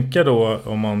man tänka då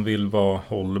om man vill vara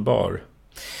hållbar?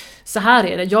 Så här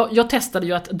är det, jag testade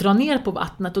ju att dra ner på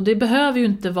vattnet, och det behöver ju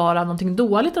inte vara någonting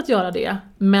dåligt att göra det.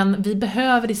 Men vi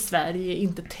behöver i Sverige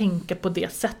inte tänka på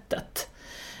det sättet.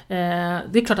 Det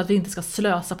är klart att vi inte ska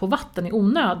slösa på vatten i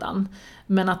onödan.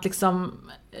 Men att liksom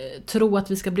tro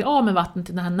att vi ska bli av med vattnet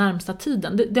i den här närmsta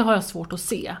tiden, det har jag svårt att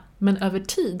se. Men över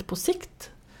tid, på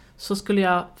sikt, så skulle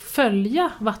jag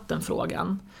följa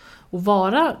vattenfrågan och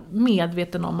vara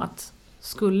medveten om att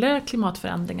skulle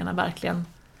klimatförändringarna verkligen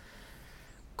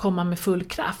komma med full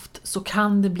kraft, så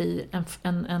kan det bli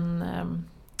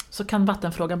så kan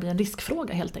vattenfrågan bli en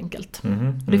riskfråga helt enkelt.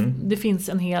 Det finns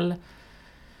en hel,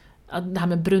 det här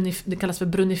med det kallas för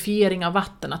brunifiering av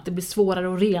vatten, att det blir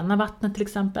svårare att rena vattnet till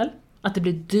exempel, att det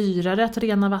blir dyrare att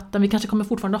rena vatten. Vi kanske kommer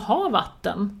fortfarande ha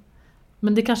vatten,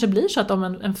 men det kanske blir så att om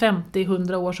en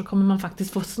 50-100 år så kommer man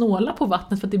faktiskt få snåla på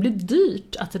vattnet för att det blir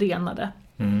dyrt att rena det.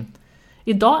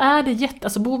 Idag är det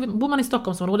alltså bor man i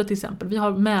Stockholmsområdet till exempel, vi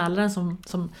har Mälaren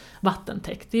som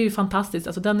vattentäkt. Det är ju fantastiskt,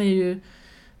 alltså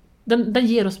den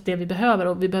ger oss det vi behöver,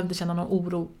 och vi behöver inte känna någon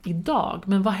oro idag.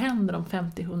 Men vad händer om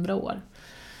 50-100 år?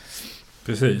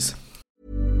 Precis.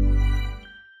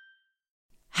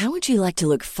 How would you like to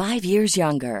look 5 years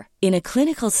younger? In a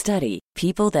clinical study,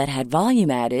 people that had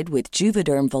volume added with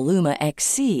Juvederm Voluma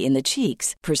XC in the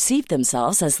cheeks perceived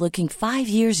themselves as looking 5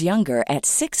 years younger at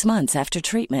 6 months after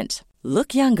treatment.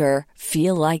 Look younger,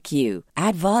 feel like you.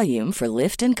 Add volume for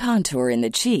lift and contour in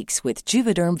the cheeks with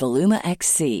Juvederm Voluma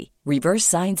XC. Reverse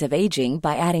signs of aging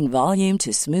by adding volume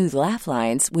to smooth laugh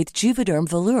lines with Juvederm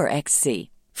Volure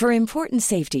XC. For important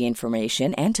safety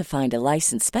information and to find a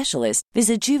licensed specialist,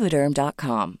 visit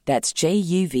Juvederm.com. That's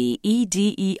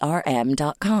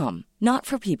JUVEDERM.com. Not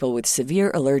for people with severe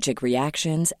allergic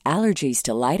reactions, allergies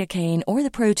to lidocaine, or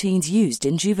the proteins used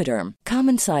in Juvederm.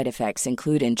 Common side effects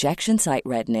include injection site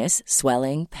redness,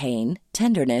 swelling, pain,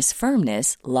 tenderness,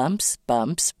 firmness, lumps,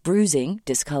 bumps, bruising,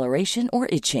 discoloration, or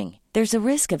itching. There's a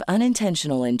risk of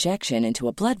unintentional injection into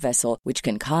a blood vessel, which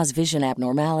can cause vision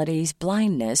abnormalities,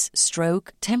 blindness,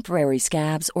 stroke, temporary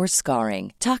scabs, or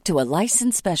scarring. Talk to a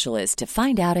licensed specialist to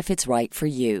find out if it's right for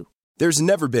you. There's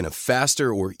never been a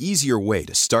faster or easier way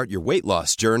to start your weight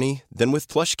loss journey than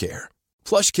with PlushCare.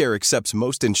 PlushCare accepts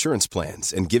most insurance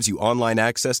plans and gives you online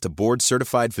access to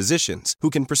board-certified physicians who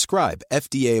can prescribe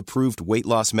FDA-approved weight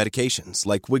loss medications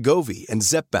like Wegovy and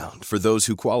Zepbound for those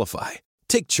who qualify.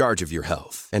 Take charge of your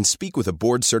health and speak with a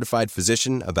board-certified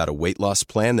physician about a weight loss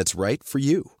plan that's right for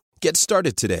you. Get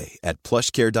started today at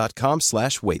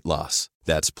plushcare.com/weightloss.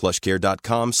 That's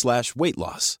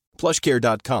plushcare.com/weightloss.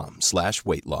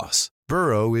 plushcare.com/weightloss.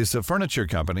 Burrow is a furniture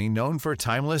company known for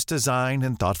timeless design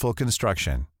and thoughtful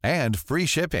construction and free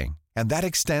shipping, and that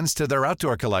extends to their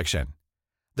outdoor collection.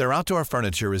 Their outdoor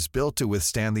furniture is built to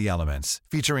withstand the elements,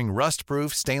 featuring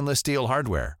rust-proof stainless steel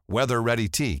hardware, weather-ready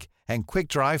teak, and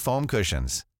quick-dry foam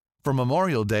cushions. For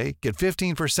Memorial Day, get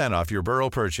 15% off your Burrow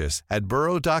purchase at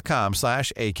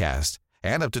burrow.com/acast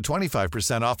and up to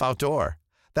 25% off outdoor.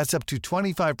 That's up to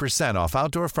 25% off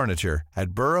outdoor furniture at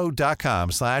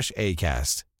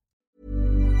burrow.com/acast.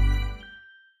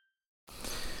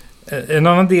 En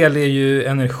annan del är ju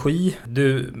energi.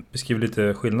 Du beskriver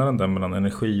lite skillnaden där mellan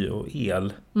energi och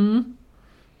el. Mm.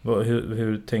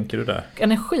 Hur tänker du där?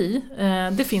 Energi,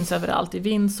 det finns överallt i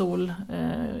vind, sol,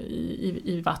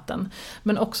 i vatten.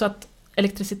 Men också att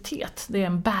elektricitet, det är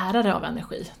en bärare av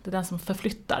energi. Det är den som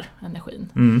förflyttar energin.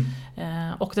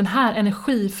 Och den här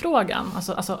energifrågan,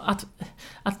 alltså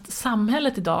att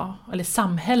samhället idag, eller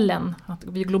samhällen, att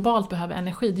vi globalt behöver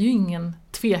energi, det är ju ingen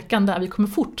tvekan där. Vi kommer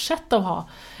fortsätta att ha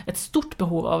ett stort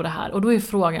behov av det här. Och då är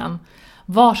frågan,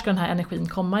 var ska den här energin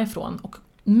komma ifrån?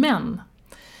 Men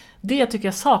det jag tycker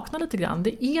jag saknar lite grann,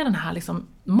 det är den här liksom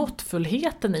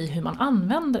måttfullheten i hur man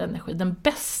använder energi. Den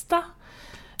bästa...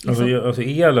 Liksom, alltså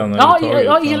elen? Ja,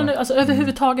 elen, alltså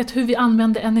överhuvudtaget hur vi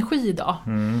använder energi idag.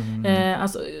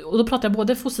 Och då pratar jag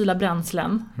både fossila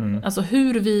bränslen, alltså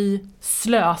hur vi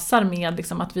slösar med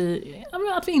liksom, att vi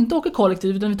inte åker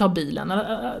kollektivt utan vi tar bilen.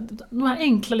 De här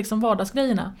enkla liksom,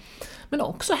 vardagsgrejerna. Men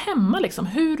också hemma, liksom,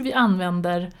 hur vi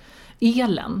använder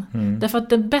elen. Därför att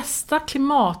den bästa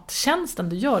klimattjänsten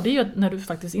du gör, det är ju när du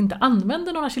faktiskt inte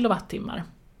använder några kilowattimmar.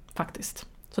 Faktiskt.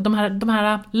 Så de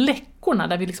här läckorna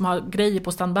där vi liksom har grejer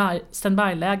på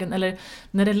standby-lägen, eller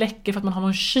när det läcker för att man har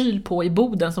någon kyl på i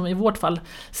boden, som i vårt fall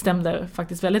stämde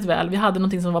faktiskt väldigt väl. Vi hade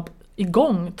någonting som var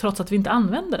igång trots att vi inte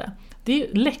använde det. Det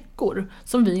är läckor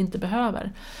som vi inte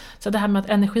behöver. Så det här med att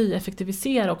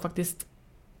energieffektivisera och faktiskt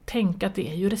tänka att det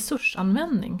är ju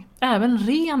resursanvändning. Även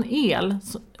ren el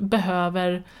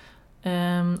behöver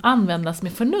användas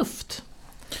med förnuft.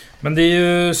 Men det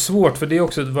är ju svårt, för det är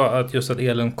också att just att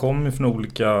elen kommer från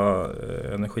olika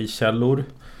energikällor.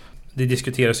 Det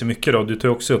diskuteras ju mycket då. Du tar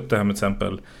också upp det här med till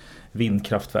exempel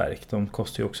vindkraftverk. De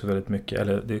kostar ju också väldigt mycket,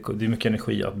 eller det är mycket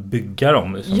energi att bygga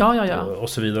dem. Liksom. Ja. Och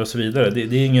så vidare och så vidare.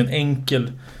 Det är ingen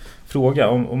enkel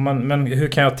fråga. Men hur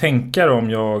kan jag tänka om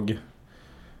jag...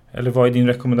 Eller vad är din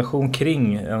rekommendation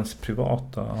kring ens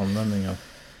privata användning av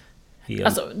el?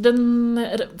 Alltså, den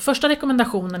första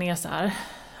rekommendationen är så här,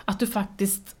 att du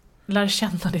faktiskt lär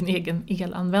känna din egen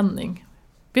elanvändning.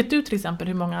 Vet du till exempel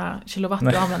hur många kilowatt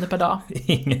du använder per dag?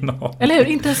 Ingen aning. Eller hur?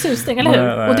 Inte en susning, eller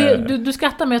hur? Nej. Och du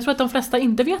skrattar, men jag tror att de flesta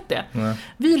inte vet det. Nej.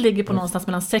 Vi ligger på någonstans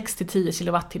mellan 6-10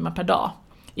 kilowattimmar per dag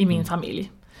i min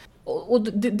familj. Och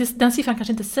den siffran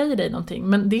kanske inte säger dig någonting,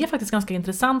 men det är faktiskt ganska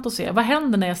intressant att se. Vad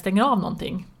händer när jag stänger av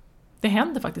någonting? Det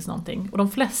händer faktiskt någonting. Och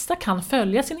de flesta kan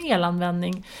följa sin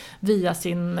elanvändning via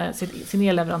sin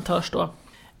elleverantörs då,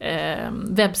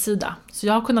 webbsida. Så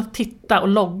jag har kunnat titta och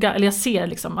logga, eller jag ser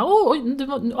liksom,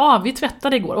 vi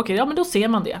tvättade igår. Okej, ja, men då ser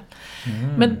man det.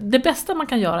 Men det bästa man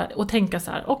kan göra är att tänka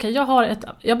så här, okej,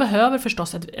 jag behöver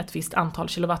förstås ett visst antal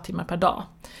kilowattimmar per dag.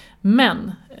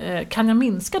 Men kan jag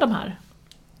minska de här?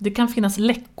 Det kan finnas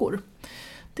läckor.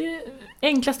 Det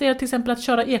enklaste är till exempel att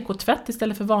köra ekotvätt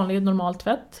istället för vanlig normal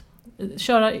tvätt.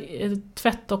 Köra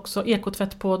tvätt också,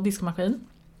 ekotvätt på diskmaskin.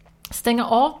 Stänga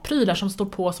av prylar som står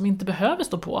på som inte behöver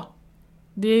stå på.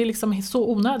 Det är liksom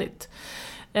så onödigt.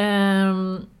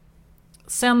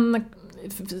 Sen,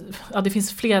 ja, det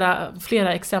finns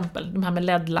flera exempel. De här med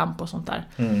LED-lampor och sånt där.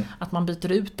 Att man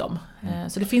byter ut dem.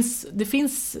 Så det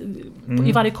finns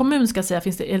i varje kommun ska jag säga,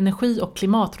 finns det energi- och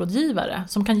klimatrådgivare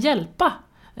som kan hjälpa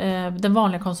den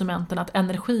vanliga konsumenten att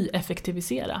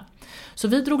energieffektivisera. Så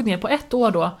vi drog ner på 1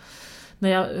 år då, när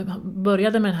jag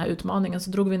började med den här utmaningen,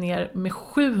 så drog vi ner med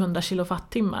 700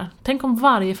 kilowattimmar. Tänk om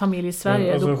varje familj i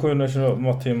Sverige... Alltså 700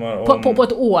 kilowattimmar på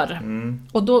ett år.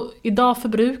 Och då, idag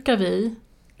förbrukar vi,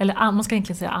 eller man ska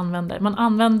egentligen säga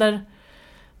använder,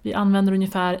 vi använder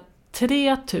ungefär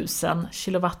 3000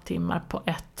 kilowattimmar på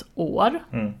ett år.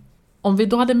 Om vi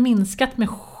då hade minskat med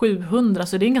 700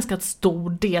 så är det en ganska stor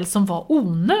del som var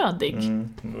onödig.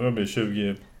 Det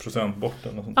blir 20% bort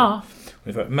eller något sånt. Ja.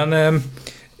 Ungefär. Men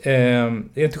är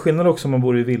det inte skillnad också om man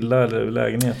bor i villa eller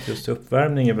lägenhet? Just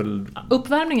uppvärmning är väl...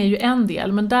 Uppvärmning är ju en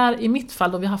del, men där i mitt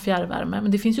fall då vi har fjärrvärme,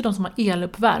 men det finns ju de som har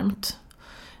eluppvärmt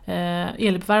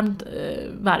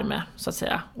värme så att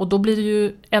säga. Och då blir det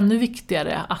ju ännu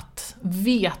viktigare att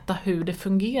veta hur det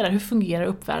fungerar. Hur fungerar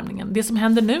uppvärmningen? Det som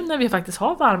händer nu när vi faktiskt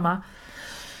har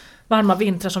varma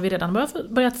vintrar som vi redan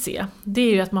börjat se, det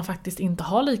är ju att man faktiskt inte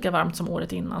har lika varmt som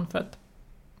året innan, för att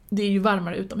det är ju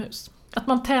varmare utomhus. Att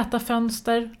man tätar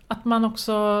fönster, att man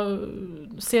också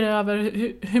ser över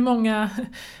hur många,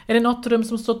 är det något rum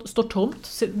som står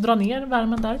tomt, dra ner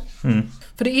värmen där.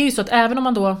 För det är ju så att även om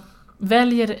man då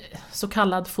väljer så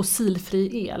kallad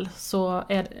fossilfri el, så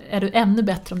är det ännu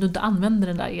bättre om du inte använder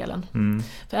den där elen.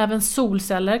 För även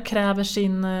solceller kräver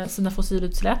sina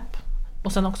fossilutsläpp.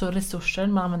 Och sen också resurser,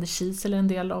 man använder kisel, en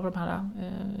del av de här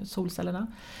solcellerna.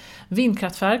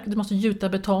 Vindkraftverk, du måste gjuta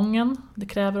betongen, det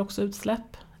kräver också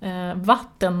utsläpp.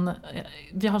 Vatten,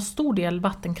 vi har stor del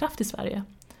vattenkraft i Sverige.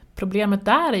 Problemet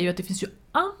där är ju att det finns ju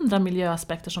andra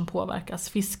miljöaspekter som påverkas,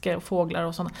 fiske och fåglar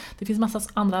och sådana. Det finns massa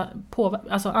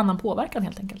annan påverkan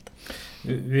helt enkelt.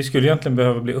 Vi skulle egentligen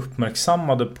behöva bli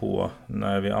uppmärksammade på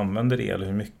när vi använder el,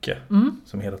 hur mycket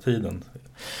som hela tiden.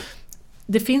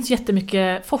 Det finns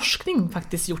jättemycket forskning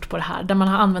faktiskt gjort på det här, där man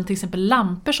har använt till exempel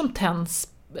lampor som tänds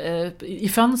i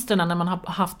fönstren när man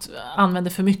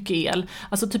använder för mycket el.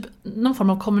 Alltså typ någon form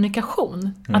av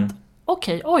kommunikation. Att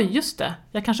just det,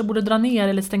 jag kanske borde dra ner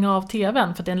eller stänga av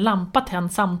tvn för att det är en lampa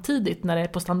tänd samtidigt när det är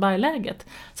på standby-läget.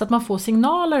 Så att man får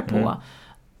signaler på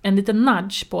en liten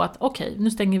nudge på att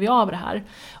nu stänger vi av det här.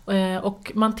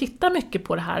 Och man tittar mycket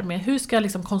på det här med hur ska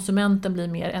liksom konsumenten bli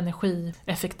mer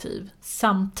energieffektiv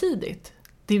samtidigt.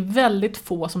 Det är väldigt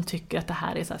få som tycker att det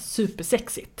här är så här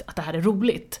supersexigt, att det här är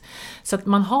roligt. Så att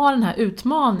man har den här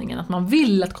utmaningen att man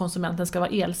vill att konsumenten ska vara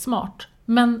elsmart.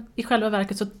 Men i själva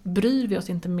verket så bryr vi oss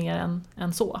inte mer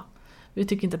än så. Vi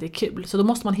tycker inte att det är kul. Så då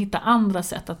måste man hitta andra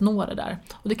sätt att nå det där.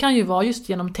 Och det kan ju vara just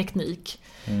genom teknik.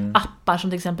 Appar som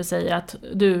till exempel säger att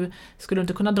du skulle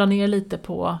inte kunna dra ner lite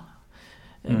på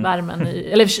värmen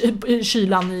eller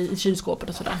kylan i kylskåpet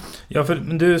och sådär. Ja, för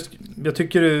jag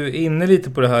tycker du är inne lite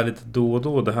på det här lite då och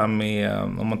då. Det här med,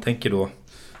 om man tänker då,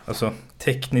 alltså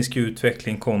teknisk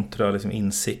utveckling kontra liksom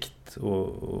insikt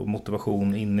och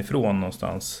motivation inifrån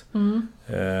någonstans.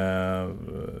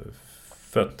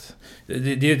 För att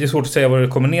det är svårt att säga vad det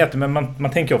kommer ner till, men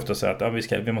man tänker ofta så att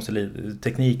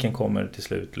tekniken kommer till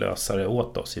slut lösa det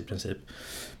åt oss i princip.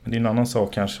 Men det är en annan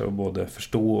sak kanske att både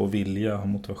förstå och vilja och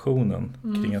motivationen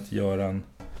kring att göra en...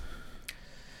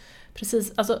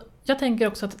 Precis, alltså jag tänker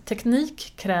också att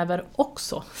teknik kräver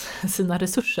också sina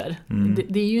resurser.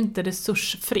 Det är ju inte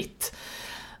resursfritt.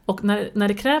 Och när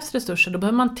det krävs resurser, då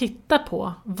behöver man titta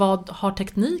på vad har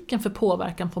tekniken för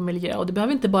påverkan på miljö. Och det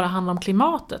behöver inte bara handla om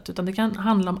klimatet, utan det kan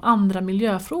handla om andra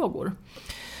miljöfrågor.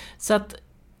 Så att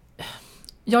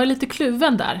jag är lite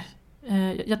kluven där.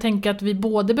 Jag tänker att vi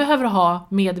både behöver ha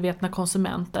medvetna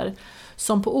konsumenter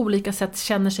som på olika sätt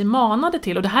känner sig manade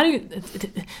till. Och det här är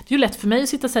ju lätt för mig att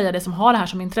sitta och säga det som har det här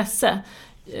som intresse.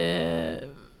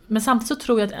 Men samtidigt så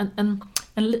tror jag att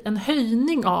en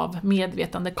höjning av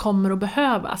medvetande kommer att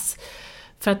behövas.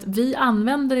 För att vi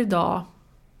använder idag,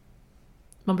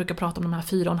 man brukar prata om de här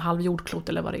 4,5 jordklot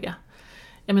eller vad det är.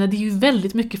 Jag menar, det är ju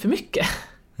väldigt mycket för mycket.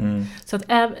 Så att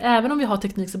även om vi har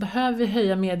teknik så behöver vi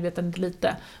höja medvetandet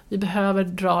lite. Vi behöver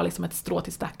dra liksom ett strå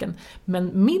till stacken.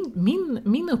 Men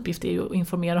min uppgift är ju att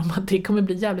informera om att det kommer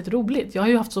bli jävligt roligt. Jag har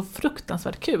ju haft så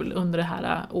fruktansvärt kul under det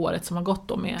här året som har gått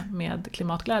då med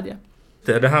klimatglädje.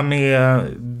 Det här med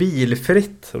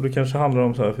bilfritt, och det kanske handlar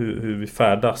om så här hur vi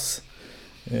färdas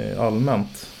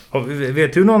allmänt.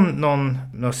 Vet du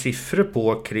några siffror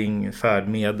på kring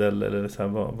färdmedel eller så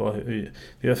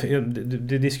här,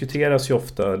 det diskuteras ju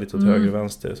ofta lite åt höger och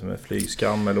vänster som är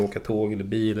flygskam eller åka tåg eller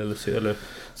bil eller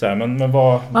så här, men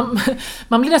vad...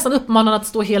 Man blir nästan uppmanad att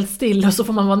stå helt still och så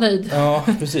får man vara nöjd. Ja,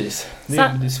 precis. Det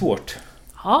är svårt.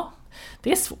 Ja,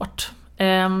 det är svårt.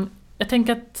 Jag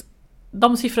tänker att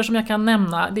de siffror som jag kan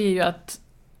nämna, det är ju att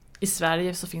i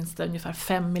Sverige så finns det ungefär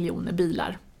 5 miljoner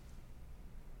bilar.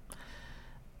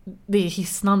 Det är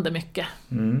hisnande mycket.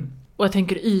 Och jag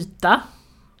tänker yta.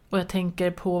 Och jag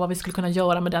tänker på vad vi skulle kunna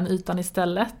göra med den ytan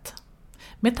istället.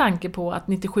 Med tanke på att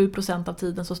 97% av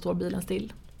tiden så står bilen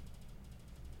still.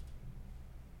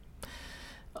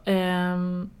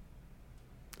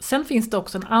 Sen finns det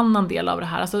också en annan del av det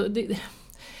här. Alltså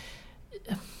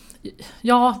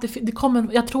det kommer,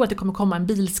 jag tror att det kommer komma en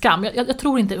bilskam. Jag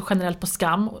tror inte generellt på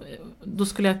skam. Då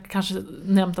skulle jag kanske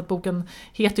nämnt att boken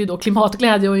heter ju då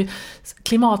Klimatglädje, och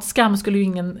klimatskam skulle ju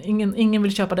ingen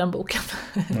vill köpa den boken.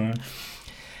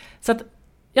 Så att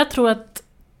jag tror att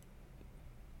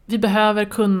vi behöver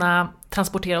kunna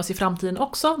transportera oss i framtiden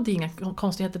också. Det är inga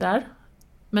konstigheter där.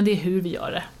 Men det är hur vi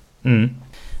gör det.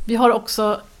 Vi har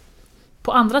också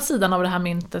på andra sidan av det här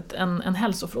myntet en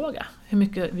hälsofråga. Hur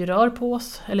mycket vi rör på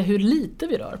oss eller hur lite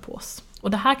vi rör på oss.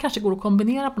 Och det här kanske går att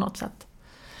kombinera på något sätt.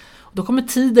 Och då kommer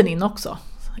tiden in också,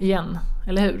 igen,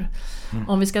 eller hur?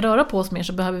 Om vi ska röra på oss mer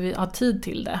så behöver vi ha tid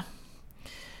till det.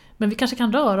 Men vi kanske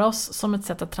kan röra oss som ett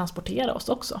sätt att transportera oss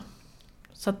också.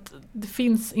 Så att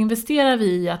investerar vi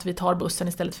i att vi tar bussen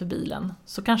istället för bilen,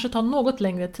 så kanske det tar något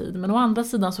längre tid. Men å andra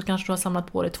sidan så kanske du har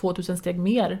samlat på dig 2000 steg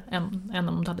mer än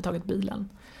om du hade tagit bilen.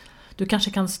 Du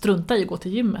kanske kan strunta i att gå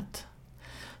till gymmet.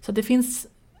 Så det finns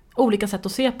olika sätt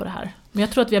att se på det här. Men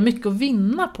jag tror att vi har mycket att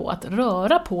vinna på att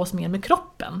röra på oss mer med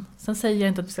kroppen. Sen säger jag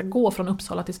inte att vi ska gå från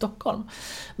Uppsala till Stockholm.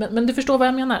 Men du förstår vad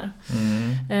jag menar.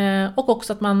 Och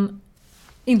också att man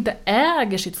inte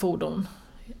äger sitt fordon.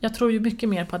 Jag tror ju mycket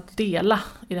mer på att dela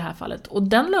i det här fallet. Och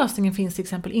den lösningen finns till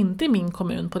exempel inte i min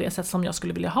kommun på det sätt som jag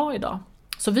skulle vilja ha idag.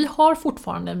 Så vi har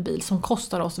fortfarande en bil som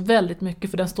kostar oss väldigt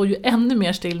mycket, för den står ju ännu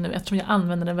mer still nu eftersom jag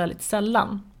använder den väldigt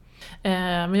sällan.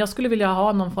 Men jag skulle vilja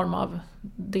ha någon form av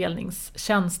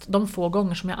delningstjänst de få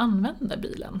gånger som jag använder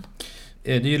bilen.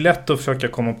 Det är ju lätt att försöka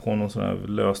komma på någon sån här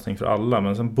lösning för alla,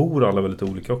 men sen bor alla väldigt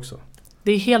olika också.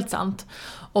 Det är helt sant.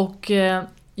 Och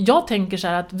jag tänker så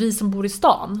här att vi som bor i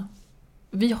stan,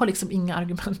 vi har liksom inga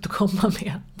argument att komma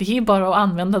med. Det är bara att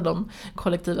använda de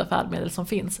kollektiva färdmedel som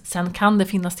finns. Sen kan det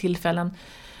finnas tillfällen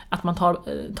att man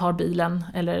tar bilen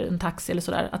eller en taxi eller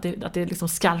sådär, att det är liksom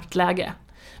skarpt läge.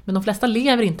 Men de flesta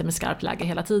lever inte med skarpt läge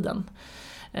hela tiden.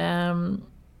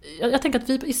 Jag tänker att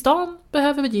vi i stan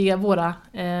behöver ge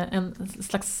en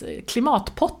slags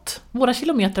klimatpott. Våra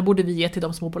kilometer borde vi ge till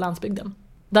de som bor på landsbygden.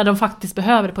 Där de faktiskt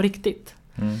behöver det på riktigt.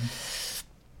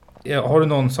 Har du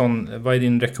någon vad är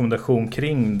din rekommendation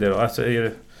kring det då? Alltså är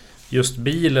det just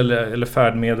bil eller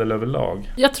färdmedel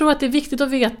överlag? Jag tror att det är viktigt att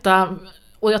veta,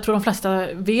 och jag tror de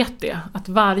flesta vet det, att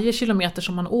varje kilometer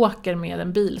som man åker med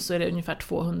en bil så är det ungefär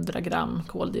 200 gram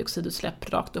koldioxidutsläpp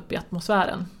rakt upp i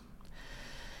atmosfären.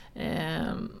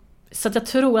 Så att jag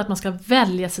tror att man ska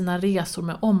välja sina resor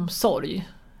med omsorg.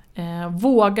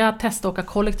 Våga testa åka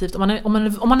kollektivt.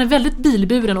 Om man är väldigt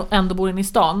bilburen och ändå bor inne i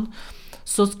stan,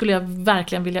 så skulle jag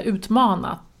verkligen vilja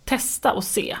utmana, testa och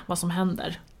se vad som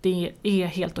händer. Det är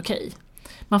helt okej.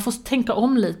 Man får tänka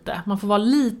om lite, man får vara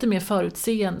lite mer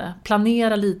förutseende,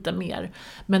 planera lite mer.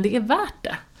 Men det är värt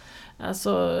det.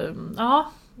 Alltså,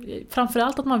 ja,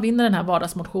 framförallt att man vinner den här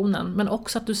vardagsmotionen, men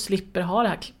också att du slipper ha det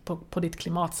här på ditt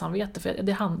klimatsamvete, för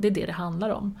det är det handlar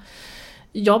om.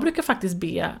 Jag brukar faktiskt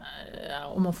be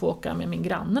om att få åka med min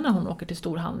granne när hon åker till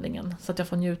storhandlingen, så att jag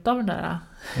får njuta av den där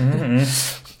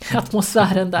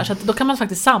atmosfären där. Så att då kan man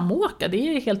faktiskt samåka, det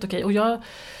är helt okej. Och jag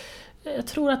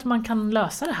tror att man kan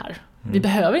lösa det här. Vi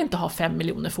behöver inte ha 5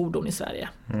 miljoner fordon i Sverige.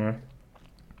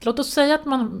 Låt oss säga att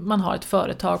man har ett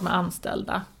företag med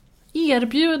anställda.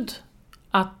 Erbjud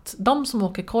att de som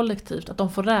åker kollektivt, att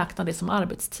de får räkna det som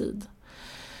arbetstid.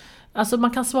 Alltså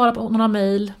man kan svara på några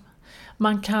mejl,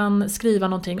 man kan skriva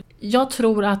någonting. Jag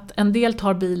tror att en del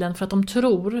tar bilen för att de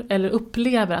tror eller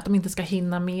upplever att de inte ska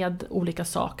hinna med olika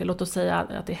saker. Låt oss säga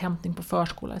att det är hämtning på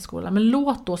förskola i skolan. Men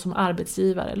låt då som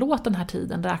arbetsgivare, låt den här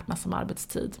tiden räknas som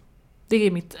arbetstid. Det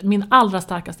är min allra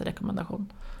starkaste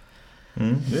rekommendation.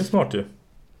 Det är smart ju.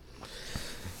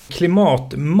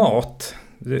 Klimatmat,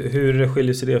 hur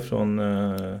skiljer sig det från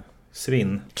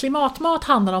svinn? Klimatmat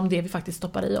handlar om det vi faktiskt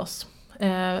stoppar i oss.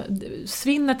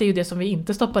 Svinnet är ju det som vi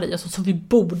inte stoppar i oss och som vi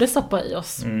borde stoppa i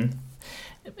oss.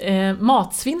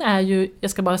 Matsvinn är ju,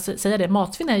 jag ska bara säga det,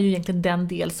 matsvinn är ju egentligen den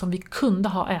del som vi kunde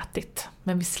ha ätit,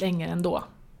 men vi slänger ändå.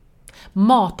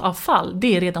 matavfall,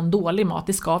 det är redan dålig mat,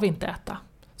 det ska vi inte äta.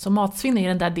 Så matsvinn är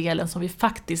den där delen som vi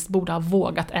faktiskt borde ha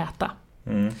vågat äta.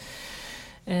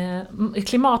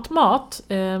 Klimatmat,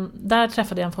 där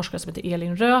träffade jag en forskare som heter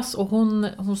Elin Rös och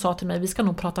hon sa till mig, vi ska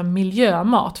nog prata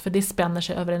miljömat för det spänner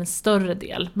sig över en större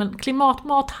del. Men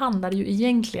klimatmat handlar ju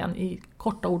egentligen i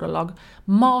korta ordalag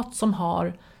mat som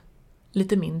har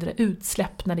lite mindre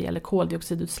utsläpp när det gäller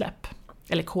koldioxidutsläpp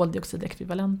eller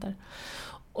koldioxidekvivalenter.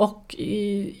 Och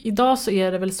idag så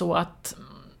är det väl så att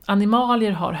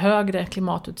animalier har högre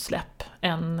klimatutsläpp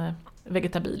än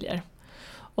vegetabilier.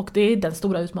 Och det är den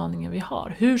stora utmaningen vi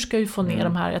har. Hur ska vi få ner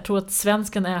de här? Jag tror att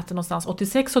svensken äter någonstans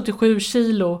 86-87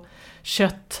 kilo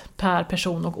kött per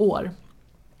person och år.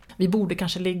 Vi borde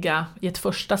kanske ligga i ett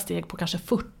första steg på kanske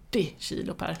 40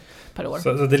 kilo per år.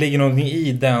 Så det ligger någonting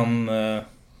i den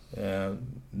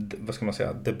vad ska man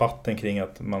säga, debatten kring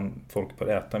att folk bör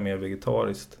äta mer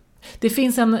vegetariskt?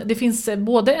 Det finns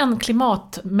både en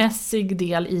klimatmässig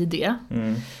del i det.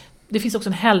 Det finns också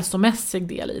en hälsomässig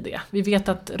del i det. Vi vet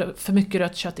att för mycket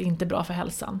rött kött är inte bra för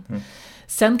hälsan.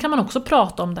 Sen kan man också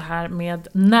prata om det här med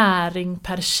näring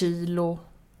per kilo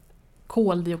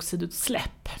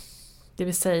koldioxidutsläpp. Det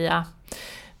vill säga,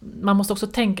 man måste också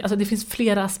tänka, alltså det finns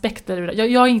flera aspekter.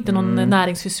 Jag är inte någon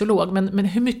näringsfysiolog, men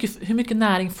hur mycket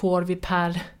näring får vi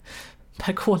per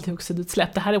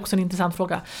koldioxidutsläpp? Det här är också en intressant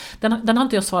fråga. Den har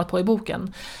inte jag svarat på i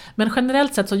boken. Men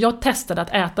generellt sett så jag testade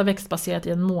att äta växtbaserat i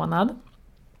en månad.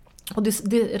 Och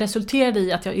det resulterade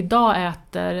i att jag idag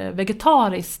äter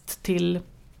vegetariskt till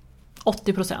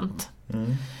 80%.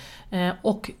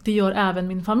 Och det gör även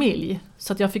min familj.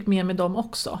 Så att jag fick med mig dem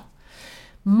också.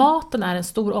 Maten är en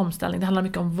stor omställning. Det handlar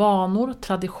mycket om vanor,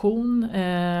 tradition,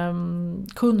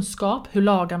 kunskap. Hur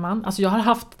lagar man? Alltså jag har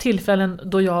haft tillfällen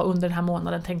då jag under den här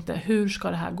månaden tänkte, hur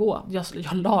ska det här gå? Jag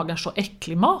lagar så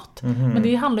äcklig mat. Men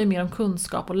det handlar ju mer om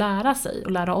kunskap och lära sig.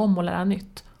 Och lära om och lära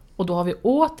nytt. Och då har vi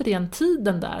återigen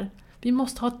tiden där. Vi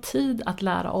måste ha tid att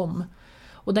lära om.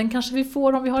 Och den kanske vi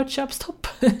får om vi har ett köpstopp.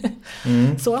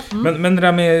 Men det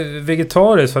där med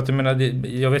vegetariskt, för att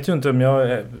jag vet ju inte om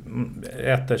jag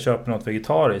köper något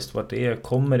vegetariskt, vart det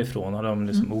kommer ifrån. Har de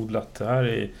liksom odlat det här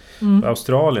i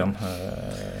Australien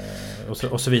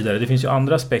och så vidare. Det finns ju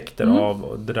andra aspekter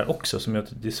av det där också som gör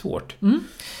att det är svårt.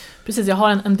 Precis, jag har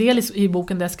en del i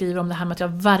boken där jag skriver om det här med att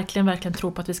jag verkligen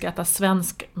tror på att vi ska äta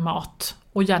svensk mat.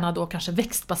 Och gärna då kanske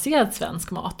växtbaserad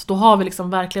svensk mat. Då har vi liksom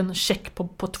verkligen check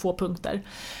på 2 punkter.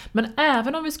 Men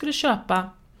även om vi skulle köpa,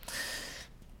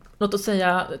 låt oss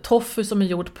säga tofu som är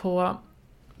gjord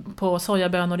på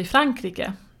sojabönor i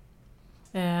Frankrike.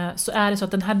 Så är det så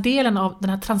att den här delen av den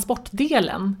här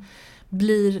transportdelen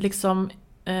blir liksom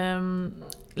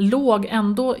låg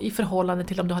ändå i förhållande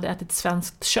till om du hade ätit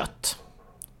svenskt kött.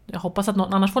 Jag hoppas att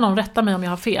annars får någon rätta mig om jag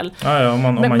har fel. Ja, om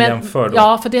man jämför då.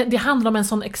 Ja, för det handlar om en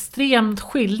sån extremt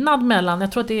skillnad mellan,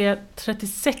 jag tror att det är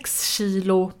 36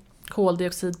 kilo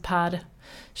koldioxid per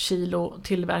kilo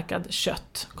tillverkad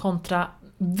kött kontra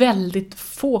väldigt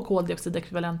få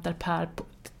koldioxidekvivalenter per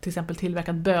till exempel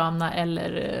tillverkad böna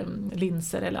eller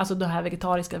linser, eller alltså det här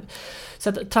vegetariska. Så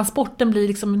att transporten blir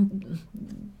liksom,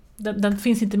 den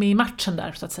finns inte med i matchen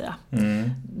där så att säga.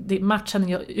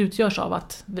 Matchen utgörs av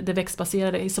att det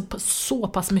växtbaserade är så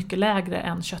pass mycket lägre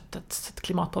än köttets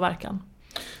klimatpåverkan.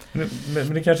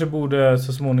 Men det kanske borde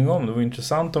så småningom, det var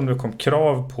intressant om det kom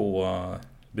krav på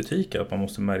butiker att man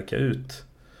måste märka ut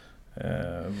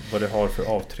vad det har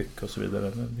för avtryck och så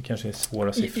vidare. Det kanske är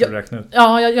svåra siffror att räkna ut.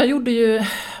 Ja, jag gjorde ju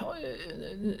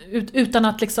utan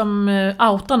att liksom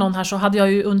outa någon här, så hade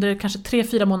jag ju under kanske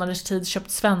 3-4 månaders tid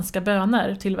köpt svenska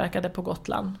bönor tillverkade på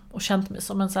Gotland och känt mig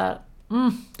som en så här,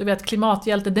 du vet,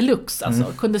 klimathjälte deluxe alltså.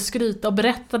 Kunde skryta och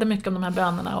berättade mycket om de här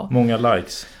bönorna och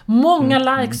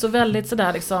många likes och väldigt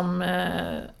sådär liksom,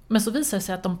 men så visade det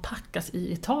sig att de packas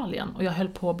i Italien och jag höll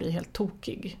på att bli helt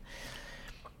tokig.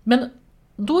 Men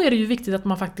då är det ju viktigt att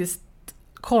man faktiskt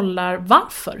kollar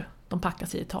varför de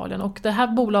packas i Italien. Och det här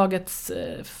bolagets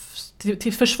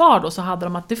till försvar då, så hade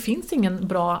de att det finns ingen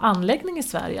bra anläggning i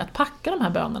Sverige att packa de här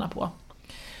bönorna på.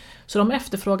 Så de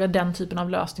efterfrågar den typen av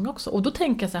lösning också. Och då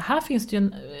tänker jag så här finns det ju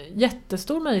en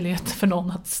jättestor möjlighet för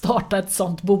någon att starta ett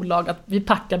sånt bolag, att vi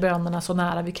packar bönorna så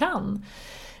nära vi kan.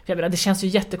 För jag menar, det känns ju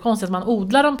jättekonstigt att man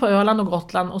odlar dem på Öland och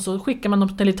Gotland och så skickar man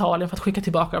dem till Italien för att skicka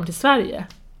tillbaka dem till Sverige.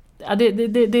 Ja,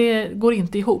 det går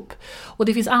inte ihop. Och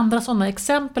det finns andra sådana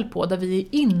exempel på där vi är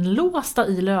inlåsta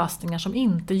i lösningar som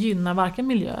inte gynnar varken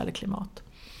miljö eller klimat.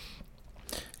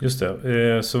 Just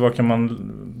det. Så vad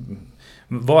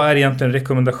Vad är egentligen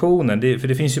rekommendationen? För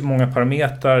det finns ju många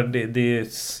parametrar. Det är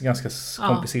ganska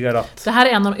komplicerat. Det här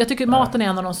är jag tycker maten är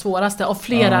en av de svåraste av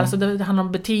flera. Alltså det handlar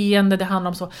om beteende, det handlar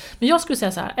om så. Men jag skulle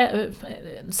säga så här.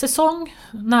 Säsong,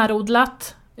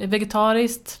 närodlat,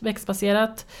 vegetariskt,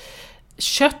 växtbaserat.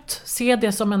 Kött, se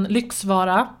det som en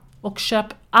lyxvara. Och köp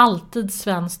alltid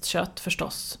svenskt kött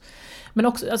förstås. Men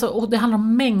också, och det handlar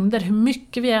om mängder, hur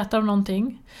mycket vi äter av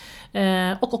någonting.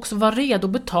 Och också vara redo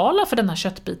att betala för den här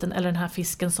köttbiten eller den här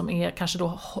fisken som är kanske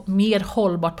då mer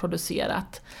hållbart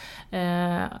producerat.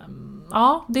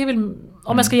 Det är väl,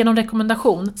 om jag ska ge någon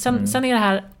rekommendation. Sen är det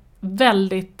här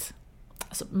väldigt,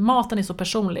 maten är så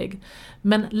personlig.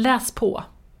 Men läs på.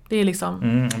 Det är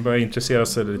liksom... börja intressera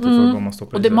sig lite för vad man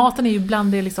stoppar i sig. Maten är ju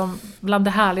bland det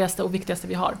härligaste och viktigaste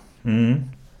vi har.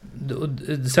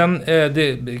 Sen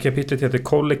kapitlet heter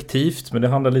kollektivt, men det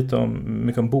handlar lite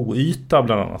mycket om boyta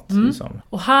bland annat. Liksom.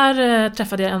 Och här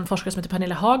träffade jag en forskare som heter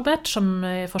Pernilla Hagbert som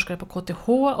är forskare på KTH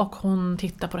och hon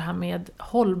tittar på det här med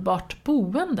hållbart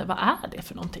boende. Vad är det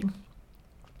för någonting?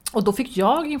 Och då fick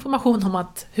jag information om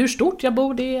att hur stort jag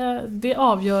bor, det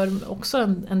avgör också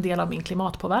en del av min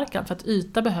klimatpåverkan, för att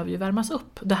yta behöver ju värmas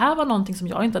upp. Det här var någonting som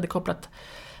jag inte hade kopplat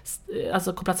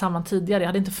samman tidigare. Jag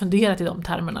hade inte funderat i de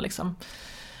termerna liksom.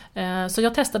 Så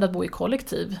jag testade att bo i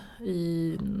kollektiv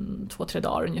i 2-3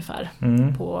 dagar ungefär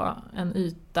på en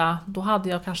yta. Då hade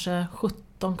jag kanske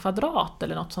 17 kvadrat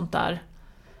eller något sånt där.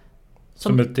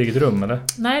 Som ett eget rum eller?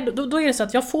 Nej, då är det så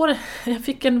att jag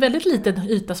fick en väldigt liten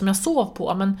yta som jag sov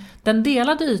på, men den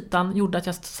delade ytan gjorde att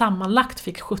jag sammanlagt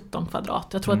fick 17 kvadrat.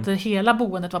 Jag tror att hela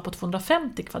boendet var på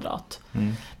 250 kvadrat.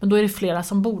 Men då är det flera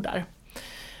som bor där.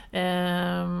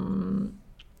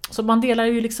 Så man delar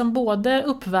ju liksom både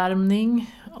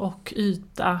uppvärmning och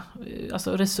yta,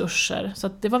 alltså resurser. Så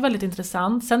att det var väldigt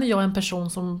intressant. Sen är jag en person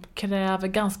som kräver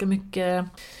ganska mycket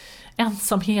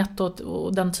ensamhet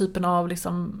och den typen av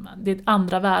liksom, det är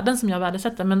andra värden som jag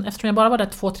värdesätter. Men eftersom jag bara var där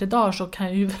 2-3 dagar så kan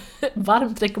jag ju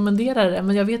varmt rekommendera det.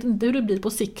 Men jag vet inte hur det blir på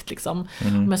sikt liksom,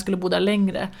 om jag skulle bo där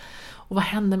längre. Och vad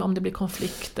händer om det blir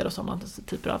konflikter och sådana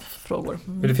typer av frågor?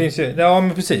 Men det finns ju, ja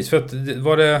men precis, för att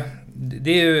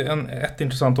det är ju ett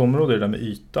intressant område det där med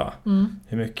yta.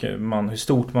 Hur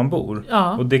stort man bor.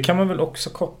 Ja. Och det kan man väl också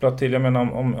koppla till, jag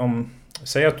menar om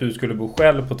säg att du skulle bo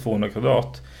själv på 200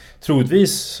 kvadrat.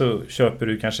 Troligtvis så köper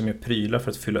du kanske mer prylar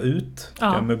för att fylla ut,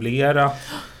 möblera.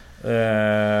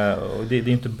 Och det är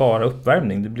inte bara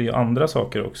uppvärmning, det blir ju andra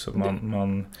saker också.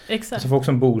 Exakt. Alltså folk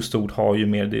som bor stort har ju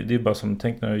mer, det är bara som,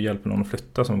 tänk när du hjälper någon att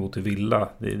flytta som bor till villa.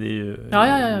 Det är ju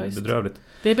bedrövligt.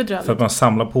 Det är bedrövligt. För att man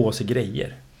samlar på sig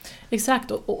grejer.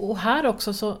 Exakt, och här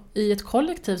också så i ett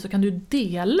kollektiv så kan du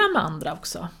dela med andra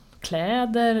också.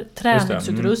 Kläder,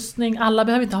 träningsutrustning, alla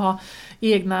behöver inte ha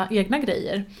egna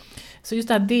grejer. Så just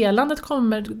det här delandet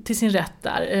kommer till sin rätt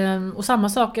där. Och samma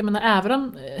sak, jag menar, även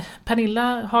om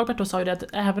Pernilla Hagbert då sa ju det, att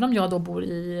även om jag då bor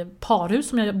i parhus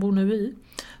som jag bor nu i,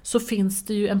 så finns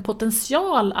det ju en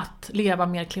potential att leva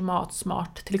mer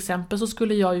klimatsmart. Till exempel så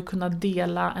skulle jag ju kunna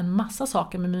dela en massa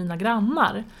saker med mina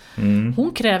grannar.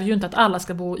 Hon kräver ju inte att alla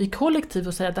ska bo i kollektiv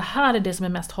och säga att det här är det som är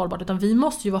mest hållbart, utan vi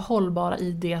måste ju vara hållbara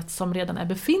i det som redan är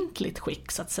befintligt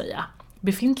skick så att säga.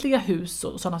 Befintliga hus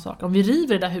och sådana saker. Om vi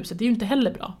river det där huset, det är ju inte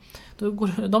heller bra. Då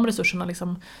går de resurserna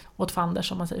liksom åt fanders,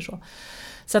 som man säger så.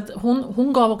 Så att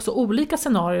hon gav också olika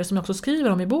scenarier som jag också skriver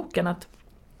om i boken. Att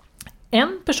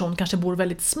en person kanske bor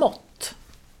väldigt smått.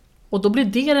 Och då blir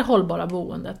det hållbara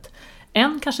boendet.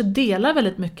 En kanske delar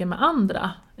väldigt mycket med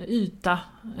andra. Yta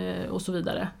och så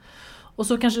vidare. Och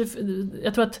så kanske,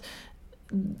 jag tror att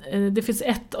det finns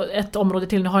ett område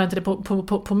till, nu har jag inte det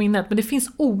på minnet, men det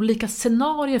finns olika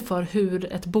scenarier för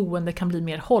hur ett boende kan bli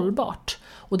mer hållbart.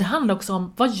 Och det handlar också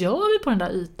om, vad gör vi på den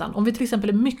där ytan? Om vi till exempel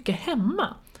är mycket hemma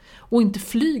och inte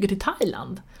flyger till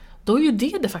Thailand, då är ju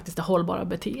det faktiskt det hållbara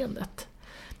beteendet.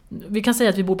 Vi kan säga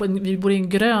att vi bor i en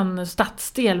grön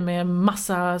stadsdel med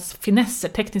massa finesser,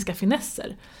 tekniska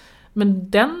finesser. Men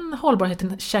den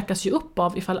hållbarheten käkas ju upp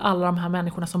av ifall alla de här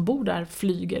människorna som bor där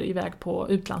flyger iväg på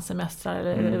utlandssemestrar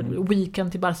eller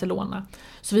weekend till Barcelona.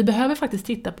 Så vi behöver faktiskt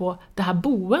titta på det här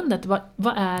boendet.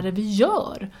 Vad är det vi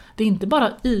gör? Det är inte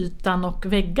bara ytan och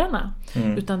väggarna,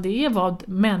 utan det är vad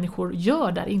människor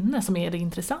gör där inne som är det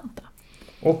intressanta.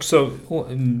 Också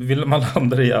vill man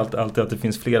landa i alltid att det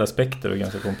finns flera aspekter och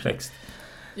ganska komplext.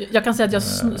 Jag kan säga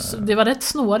att det var rätt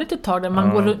snårigt ett tag där man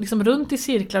går liksom runt i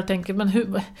cirklar och tänker,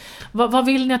 men vad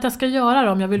vill ni att jag ska göra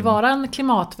då? Om jag vill vara en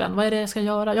klimatvän, vad är det jag ska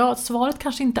göra? Ja, svaret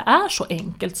kanske inte är så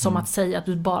enkelt som att säga att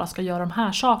du bara ska göra de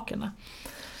här sakerna.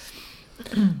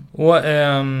 Och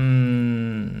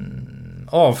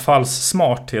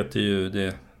avfallssmart heter ju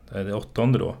det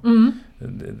 8:e då.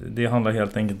 Det handlar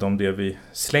helt enkelt om det vi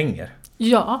slänger.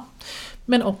 Ja,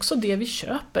 men också det vi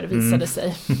köper visade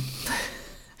sig.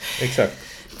 Exakt.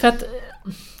 För att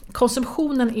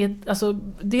konsumtionen är, alltså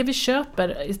det vi köper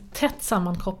är tätt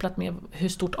sammankopplat med hur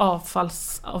stort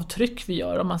avfallsavtryck vi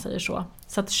gör, om man säger så.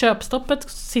 Så att köpstoppet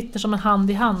sitter som en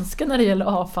hand i handsken när det gäller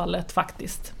avfallet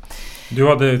faktiskt. Du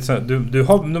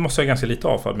måste ha ganska lite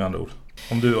avfall med andra ord.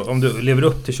 Om du lever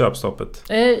upp till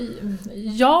köpstoppet.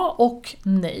 Ja och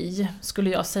nej skulle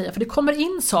jag säga. För det kommer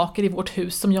in saker i vårt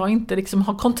hus som jag inte liksom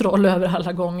har kontroll över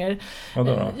alla gånger.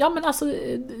 Vadå? Ja men alltså,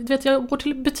 jag går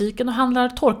till butiken och handlar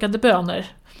torkade bönor.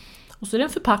 Och så är det en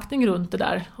förpackning runt det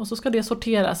där. Och så ska det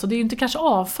sorteras. Och det är inte kanske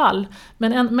avfall.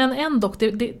 Men ändå,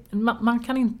 man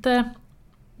kan inte...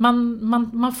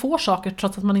 Man får saker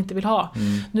trots att man inte vill ha.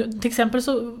 Nu, till exempel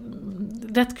så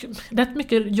rätt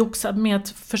mycket jox med att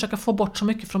försöka få bort så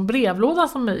mycket från brevlådan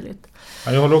som möjligt.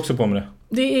 Ja, jag håller också på med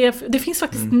det. Det finns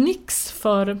faktiskt nix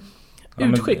för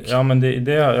utskick. Men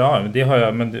det har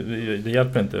jag, men det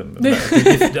hjälper inte.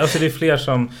 Alltså det är fler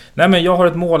som... Nej, men jag har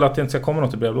ett mål att det inte ska komma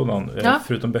något i brevlådan,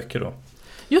 förutom böcker då.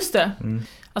 Just det.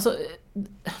 Alltså,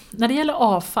 när det gäller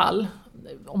avfall,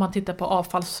 om man tittar på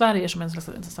Avfall Sverige som en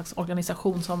slags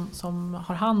organisation som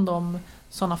har hand om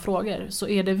sådana frågor, så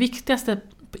är det viktigaste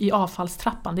i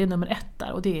avfallstrappan, det är nummer 1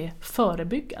 där, och det är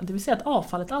förebygga. Det vill säga att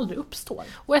avfallet aldrig uppstår.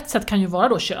 Och ett sätt kan ju vara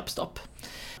då köpstopp.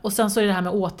 Och sen så är det här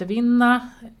med återvinna,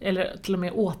 eller till och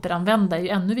med återanvända, är ju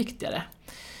ännu viktigare.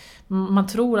 Man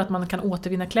tror att man kan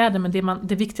återvinna kläder, men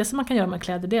det viktigaste man kan göra med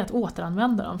kläder, det är att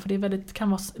återanvända dem. För det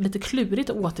kan vara lite klurigt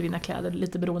att återvinna kläder,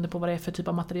 lite beroende på vad det är för typ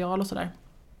av material och sådär.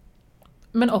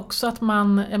 Men också att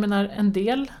en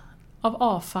del av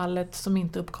avfallet som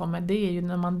inte uppkommer, det är ju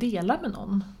när man delar med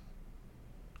någon.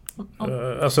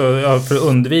 Alltså för att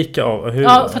undvika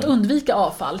Ja, för att undvika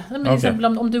avfall. Men till exempel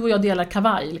om du och jag delar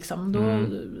kavaj liksom,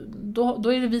 då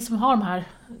är det vi som har de här.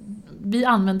 Vi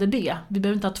använder det. Vi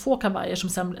behöver inte ha 2 kavajer som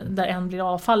sen, där en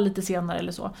blir avfall lite senare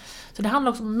eller så. Så det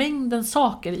handlar också om mängden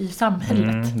saker i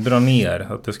samhället. Dra ner.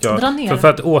 Att det ska, dra ner. För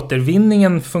att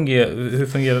återvinningen hur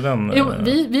fungerar den? Jo,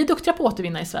 vi är duktiga på att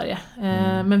återvinna i Sverige.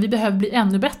 Men vi behöver bli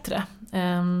ännu bättre.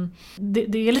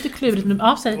 Det är lite klurigt.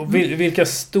 Vilka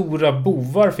stora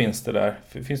bovar finns det där?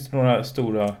 Finns det några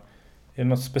stora... Är det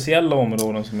något speciella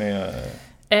områden som är...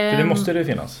 För det måste det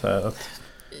finnas.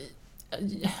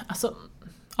 Alltså...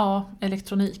 Ja,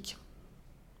 elektronik.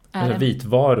 Alltså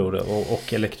vitvaror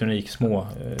och elektronik, små.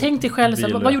 Tänk dig själv,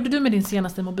 så, vad gjorde du med din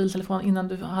senaste mobiltelefon innan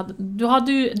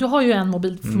du har ju en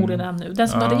mobil förmodligen ännu. Den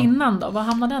som du hade innan då, vad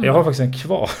hamnade den? Jag har faktiskt en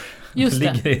kvar. Just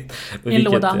det. Ligger i en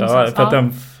låda.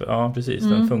 För att precis,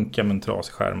 den funkar med en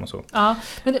trasig skärm och så. Ja,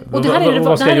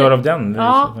 vad ska jag göra av den?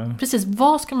 Ja, precis.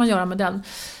 Vad ska man göra med den?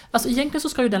 Alltså egentligen så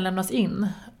ska ju den lämnas in.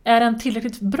 Är den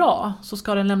tillräckligt bra så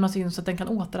ska den lämnas in så att den kan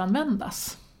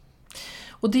återanvändas.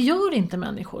 Och det gör inte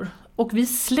människor. Och vi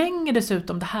slänger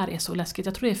dessutom, det här är så läskigt,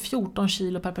 jag tror det är 14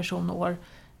 kilo per person och år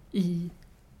i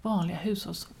vanliga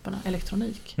hushållssoporna,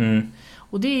 elektronik.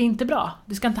 Och det är inte bra,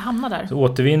 det ska inte hamna där. Så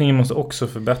återvinningen måste också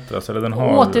förbättras?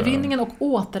 Eller återvinningen och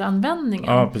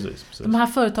återanvändningen. Ja, precis. De här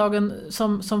företagen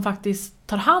som faktiskt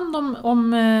tar hand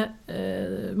om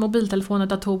mobiltelefoner,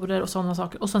 datorer och sådana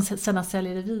saker och sedan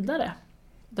säljer det vidare.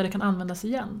 Där det kan användas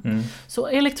igen. Så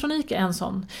elektronik är en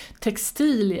sån.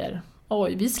 Textilier.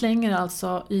 Vi slänger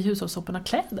alltså i hushållssoporna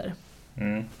kläder.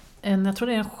 Jag tror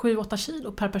det är 7-8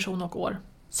 kilo per person och år.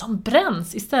 Som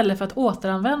bränns istället för att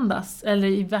återanvändas. Eller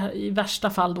i värsta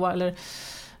fall då, eller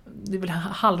det är väl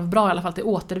halvbra i alla fall att det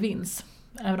återvinns.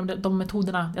 Även om de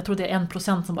metoderna, jag tror det är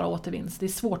 1% som bara återvinns. Det är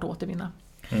svårt att återvinna.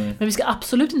 Men vi ska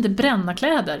absolut inte bränna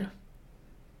kläder.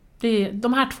 Det är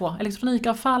de här 2,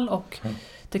 elektronikavfall och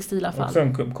textilavfall. Och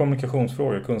sen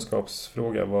kommunikationsfråga,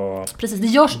 kunskapsfråga.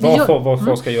 Precis,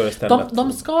 vad ska göra istället?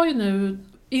 De ska ju nu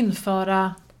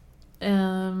införa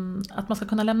att man ska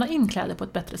kunna lämna in kläder på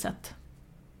ett bättre sätt.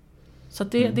 Så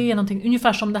att det är någonting,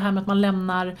 ungefär som det här med att man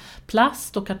lämnar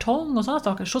plast och kartong och sådana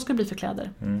saker, så ska det bli för kläder.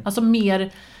 Alltså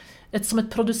mer som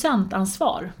ett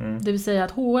producentansvar. Det vill säga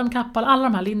att H&M, Kappahl, alla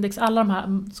de här, Lindex, alla de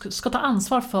här ska ta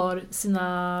ansvar för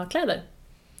sina kläder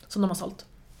som de har sålt.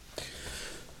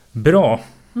 Bra.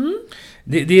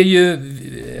 Det är ju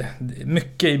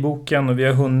mycket i boken och vi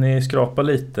har hunnit skrapa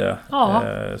lite.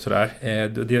 Sådär.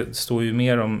 Det står ju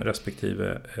mer om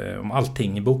respektive om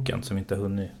allting i boken som vi inte har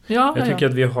hunnit. Jag tycker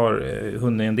att vi har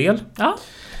hunnit en del.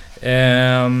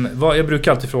 Jag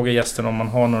brukar alltid fråga gästen om man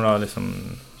har några liksom,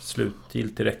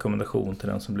 slutgiltig rekommendation till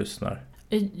den som lyssnar.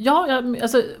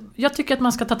 Jag tycker att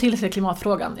man ska ta till sig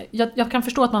klimatfrågan. Jag kan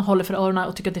förstå att man håller för öronen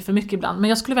och tycker att det är för mycket ibland. Men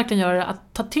jag skulle verkligen göra det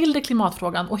att ta till dig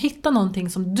klimatfrågan och hitta någonting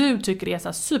som du tycker är så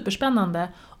här superspännande.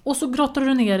 Och så grottar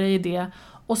du ner dig i det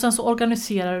Och sen så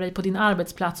organiserar du dig på din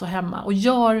arbetsplats och hemma och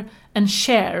gör en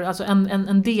share, alltså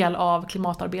en del av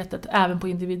klimatarbetet även på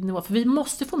individnivå. För vi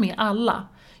måste få med alla.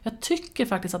 Jag tycker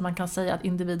faktiskt att man kan säga att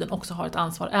individen också har ett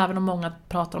ansvar. Även om många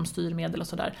pratar om styrmedel och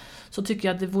sådär. Så tycker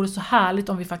jag att det vore så härligt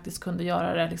om vi faktiskt kunde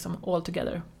göra det liksom all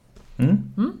together.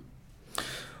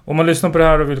 Om man lyssnar på det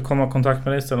här och vill komma i kontakt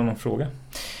med dig, ställa någon fråga.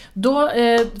 Då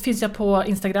finns jag på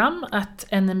Instagram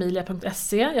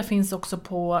 @enemilia.se. Jag finns också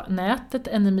på nätet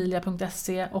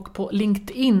enemilia.se och på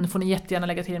LinkedIn får ni jättegärna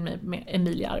lägga till mig med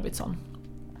Emilia Arvidsson.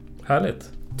 Härligt.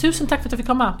 Tusen tack för att jag fick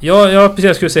komma. Ja, precis,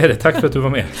 jag skulle säga det. Tack för att du var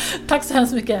med. Tack så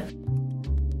hemskt mycket.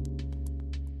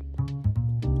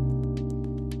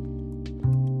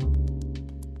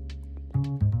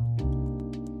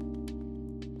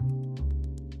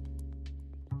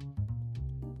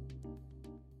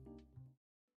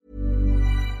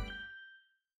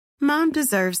 Mom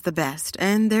deserves the best,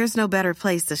 and there's no better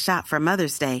place to shop for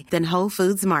Mother's Day than Whole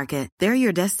Foods Market. They're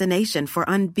your destination for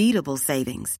unbeatable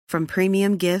savings, from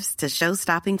premium gifts to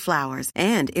show-stopping flowers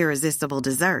and irresistible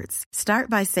desserts. Start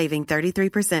by saving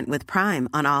 33% with Prime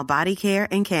on all body care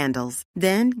and candles.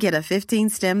 Then get a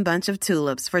 15-stem bunch of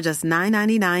tulips for just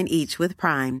 $9.99 each with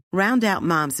Prime. Round out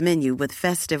Mom's menu with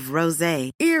festive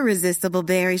rosé, irresistible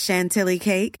berry chantilly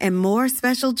cake, and more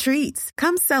special treats.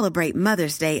 Come celebrate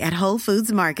Mother's Day at Whole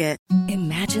Foods Market.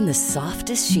 Imagine the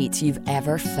softest sheets you've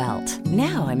ever felt.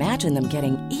 Now imagine them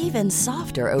getting even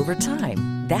softer over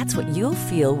time. That's what you'll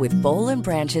feel with Boll &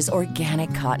 Branch's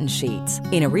organic cotton sheets.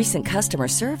 In a recent customer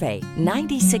survey,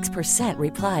 96%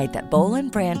 replied that Boll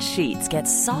 & Branch sheets get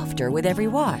softer with every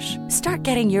wash. Start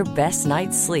getting your best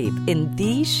night's sleep in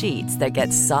these sheets that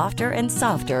get softer and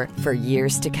softer for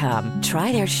years to come.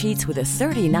 Try their sheets with a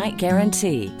 30-night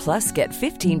guarantee. Plus, get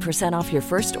 15% off your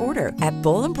first order at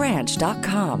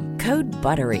bollandbranch.com. Code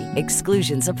BUTTERY.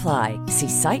 Exclusions apply. See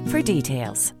site for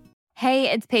details.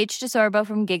 Hey, it's Paige DeSorbo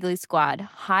from Giggly Squad.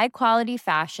 High quality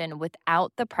fashion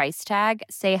without the price tag.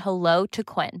 Say hello to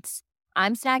Quince.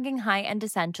 I'm snagging high-end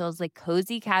essentials like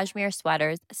cozy cashmere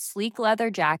sweaters, sleek leather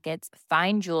jackets,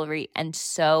 fine jewelry, and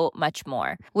so much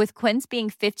more. With Quince being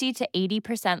 50 to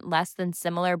 80% less than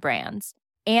similar brands.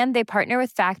 And they partner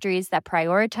with factories that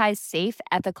prioritize safe,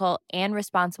 ethical, and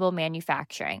responsible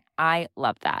manufacturing. I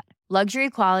love that. Luxury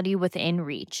quality within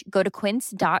reach. Go to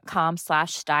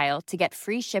quince.com/style to get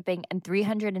free shipping and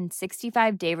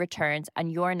 365-day returns on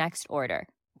your next order.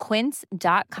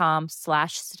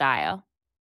 Quince.com/style.